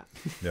into that.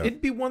 Yeah.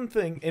 It'd be one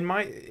thing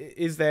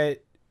is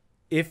that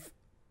if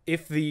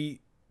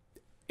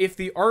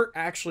the art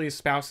actually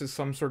espouses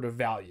some sort of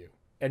value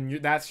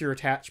and that's your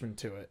attachment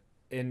to it,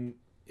 and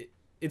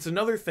it's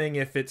another thing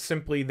if it's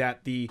simply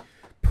that the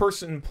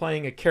person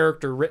playing a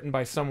character written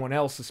by someone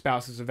else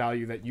espouses a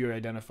value that you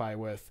identify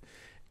with,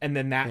 and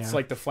then that's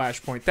like the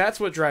flashpoint. That's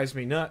what drives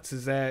me nuts,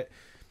 is that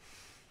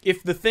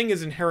if the thing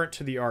is inherent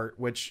to the art,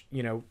 which,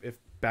 if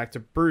back to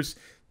Bruce,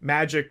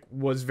 Magic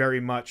was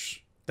very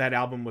much, that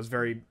album was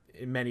very,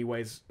 in many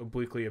ways,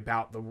 obliquely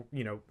about the,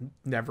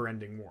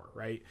 never-ending war,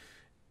 right?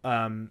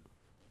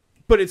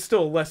 But it's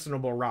still a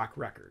listenable rock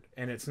record,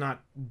 and it's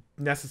not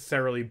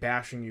necessarily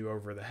bashing you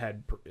over the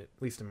head, at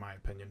least in my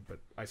opinion, but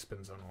I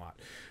spin zone a lot.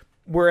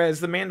 Whereas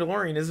The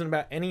Mandalorian isn't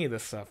about any of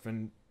this stuff,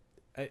 and,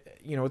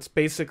 it's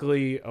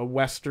basically a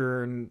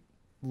Western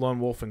lone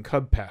wolf and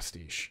cub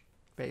pastiche.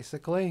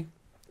 Basically.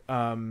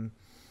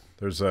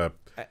 There's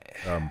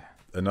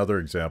another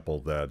example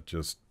that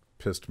just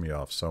pissed me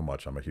off so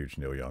much. I'm a huge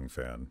Neil Young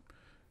fan,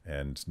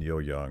 and Neil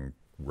Young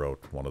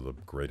wrote one of the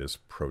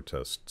greatest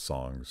protest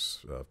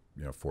songs,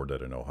 "For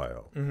Dead in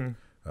Ohio."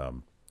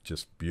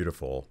 Just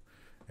beautiful.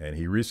 And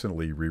he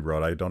recently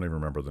rewrote, I don't even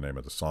remember the name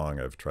of the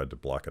song. I've tried to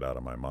block it out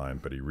of my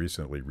mind, but he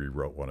recently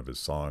rewrote one of his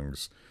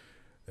songs.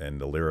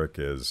 And the lyric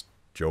is,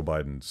 Joe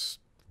Biden's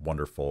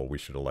wonderful, we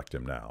should elect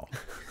him now.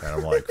 And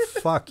I'm like,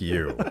 fuck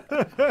you.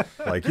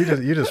 Like,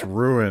 you just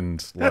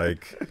ruined,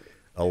 like,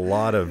 a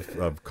lot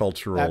of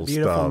cultural stuff. That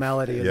beautiful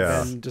melody has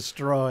Yeah. been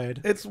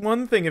destroyed. It's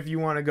one thing if you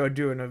want to go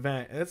do an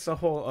event. It's a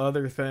whole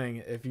other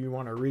thing if you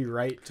want to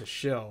rewrite to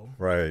show.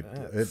 Right.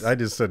 I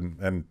just didn't,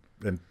 and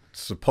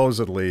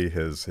supposedly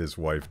his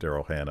wife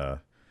Daryl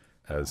Hannah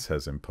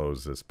has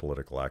imposed this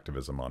political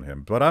activism on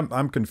him. But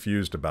I'm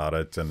confused about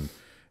it, and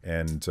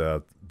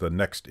the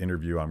next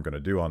interview I'm going to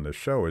do on this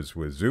show is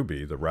with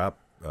Zuby, the rap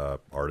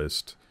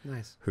artist,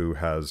 Nice. who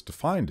has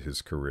defined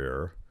his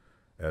career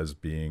as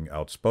being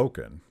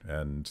outspoken,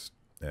 and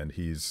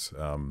he's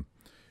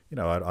you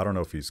know, I don't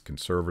know if he's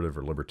conservative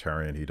or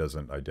libertarian. He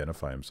doesn't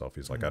identify himself.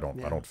 He's like, I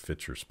don't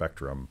fit your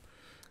spectrum,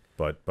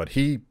 but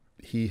he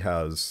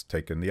has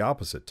taken the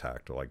opposite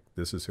tact. Like,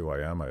 this is who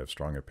I am. I have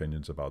strong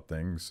opinions about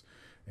things,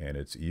 and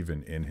it's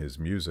even in his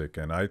music.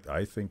 And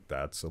I think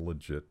that's a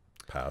legit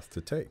path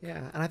to take.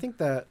 Yeah, and I think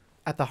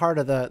at the heart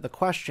of the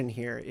question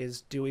here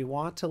is, do we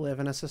want to live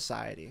in a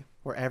society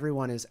where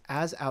everyone is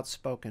as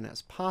outspoken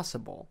as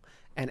possible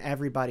and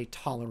everybody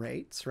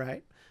tolerates,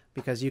 right?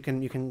 Because you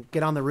can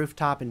get on the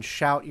rooftop and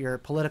shout your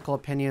political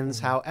opinions,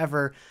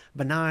 however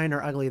benign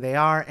or ugly they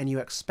are, and you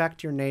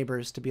expect your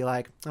neighbors to be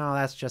like, oh,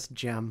 that's just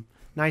Jim.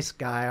 Nice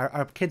guy.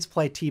 Our kids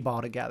play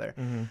t-ball together.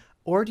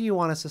 Or do you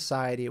want a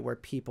society where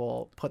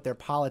people put their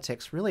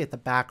politics really at the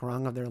back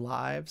rung of their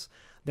lives?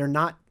 They're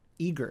not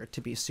eager to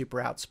be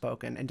super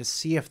outspoken and to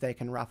see if they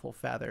can ruffle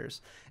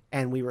feathers.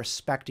 And we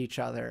respect each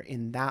other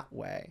in that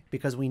way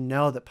because we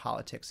know that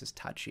politics is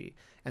touchy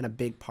and a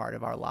big part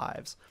of our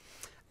lives.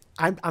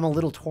 I'm a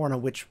little torn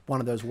on which one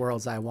of those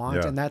worlds I want.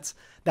 Yeah. And that's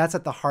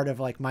at the heart of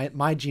like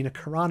my Gina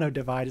Carano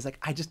divide is like,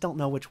 I just don't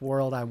know which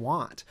world I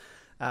want.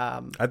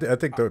 I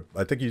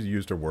think you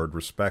used a word,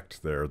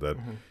 respect, there, that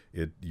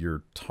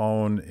your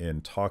tone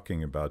in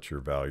talking about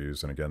your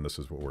values, and again, this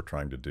is what we're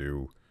trying to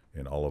do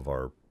in all of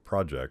our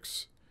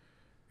projects.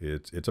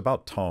 It's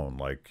about tone.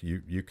 Like,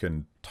 you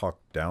can talk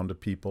down to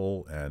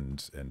people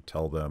and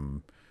tell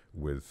them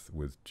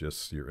with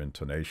just your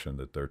intonation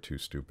that they're too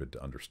stupid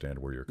to understand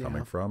where you're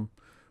coming from,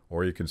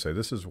 or you can say,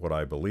 this is what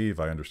I believe.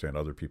 I understand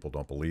other people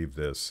don't believe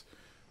this,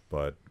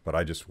 but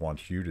I just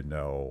want you to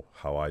know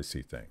how I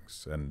see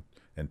things. And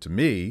to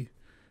me,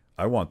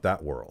 I want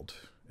that world,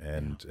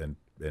 and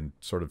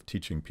sort of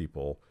teaching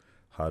people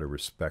how to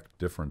respect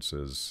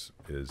differences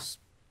is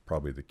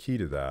probably the key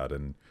to that.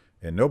 And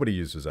nobody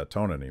uses that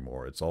tone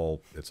anymore. It's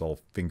all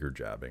finger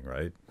jabbing,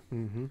 right?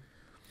 Mm-hmm.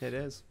 It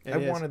is. I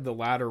wanted the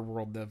latter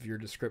world of your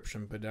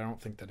description, but I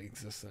don't think that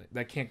exists.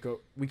 That can't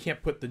go. We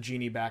can't put the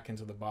genie back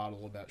into the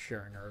bottle about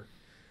sharing our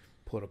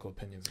political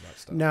opinions about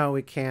stuff. No,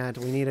 we can't.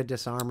 We need a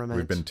disarmament.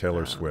 We've been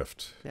Taylor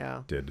Swift.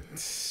 Yeah. Did.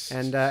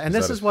 And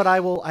this is what I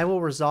will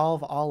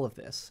resolve all of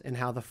this in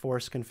how the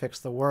Force can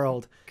fix the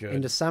world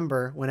in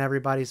December when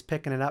everybody's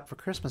picking it up for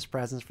Christmas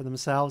presents for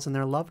themselves and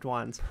their loved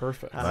ones.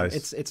 Perfect.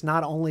 Nice. It's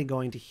not only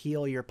going to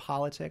heal your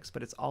politics,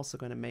 but it's also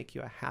going to make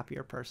you a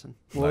happier person.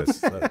 Nice.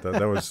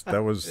 That was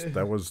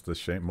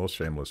the most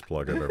shameless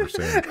plug I've ever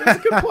seen. That's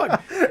a good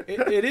plug.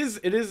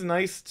 It is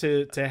nice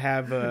to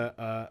have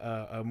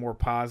a more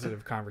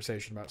positive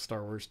conversation about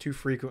Star Wars. Too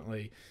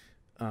frequently,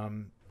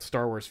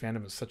 Star Wars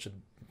fandom is such a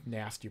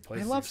nasty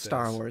place. I love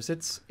Star Wars.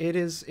 It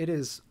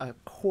is a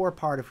core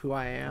part of who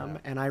I am,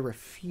 and I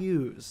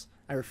refuse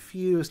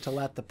to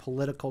let the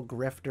political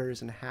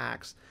grifters and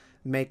hacks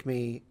make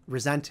me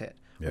resent it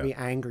or be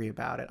angry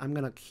about it. I'm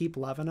going to keep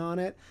loving on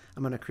it.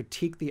 I'm going to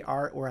critique the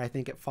art where I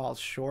think it falls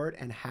short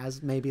and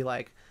has maybe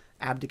like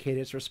abdicated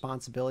its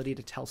responsibility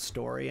to tell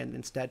story and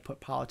instead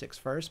put politics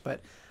first, but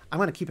I'm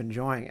going to keep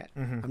enjoying it.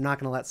 I'm not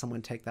going to let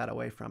someone take that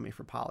away from me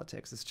for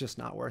politics. It's just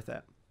not worth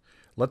it.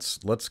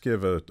 Let's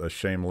give a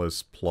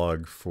shameless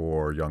plug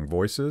for Young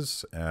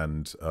Voices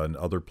and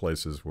other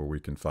places where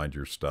we can find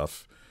your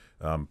stuff,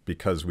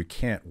 because we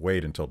can't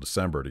wait until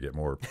December to get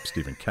more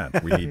Stephen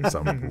Kent. We need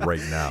some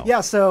right now.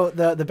 Yeah, so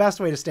the best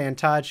way to stay in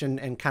touch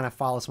and kind of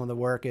follow some of the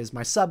work is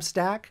my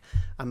Substack.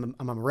 I'm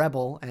a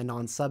rebel and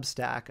on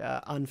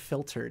Substack,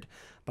 unfiltered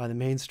by the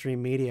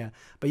mainstream media.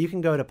 But you can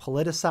go to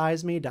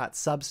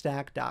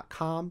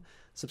politicizeme.substack.com,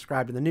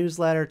 subscribe to the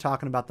newsletter,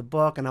 talking about the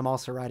book, and I'm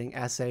also writing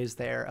essays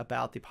there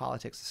about the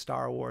politics of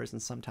Star Wars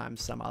and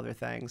sometimes some other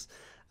things.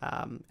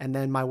 And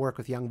then my work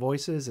with Young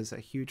Voices is a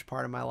huge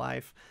part of my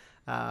life.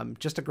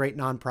 Just a great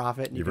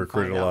nonprofit. And You've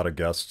recruited a lot of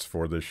guests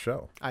for this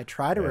show. I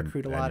try to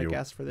recruit a lot of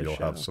guests for this show. You'll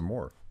have some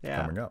more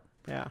coming up.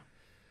 Yeah.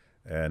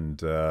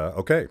 And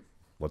okay,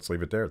 let's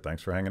leave it there.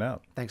 Thanks for hanging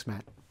out. Thanks,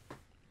 Matt.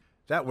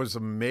 That was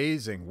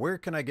amazing. Where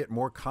can I get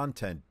more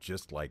content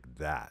just like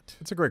that?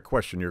 It's a great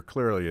question. You're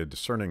clearly a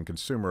discerning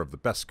consumer of the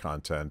best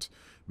content.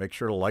 Make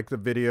sure to like the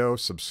video,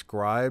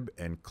 subscribe,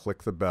 and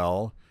click the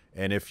bell.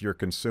 And if you're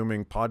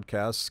consuming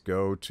podcasts,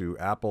 go to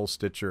Apple,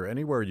 Stitcher,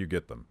 anywhere you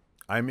get them.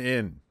 I'm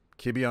in.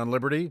 Kibbe on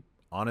Liberty,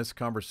 honest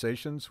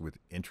conversations with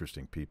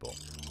interesting people.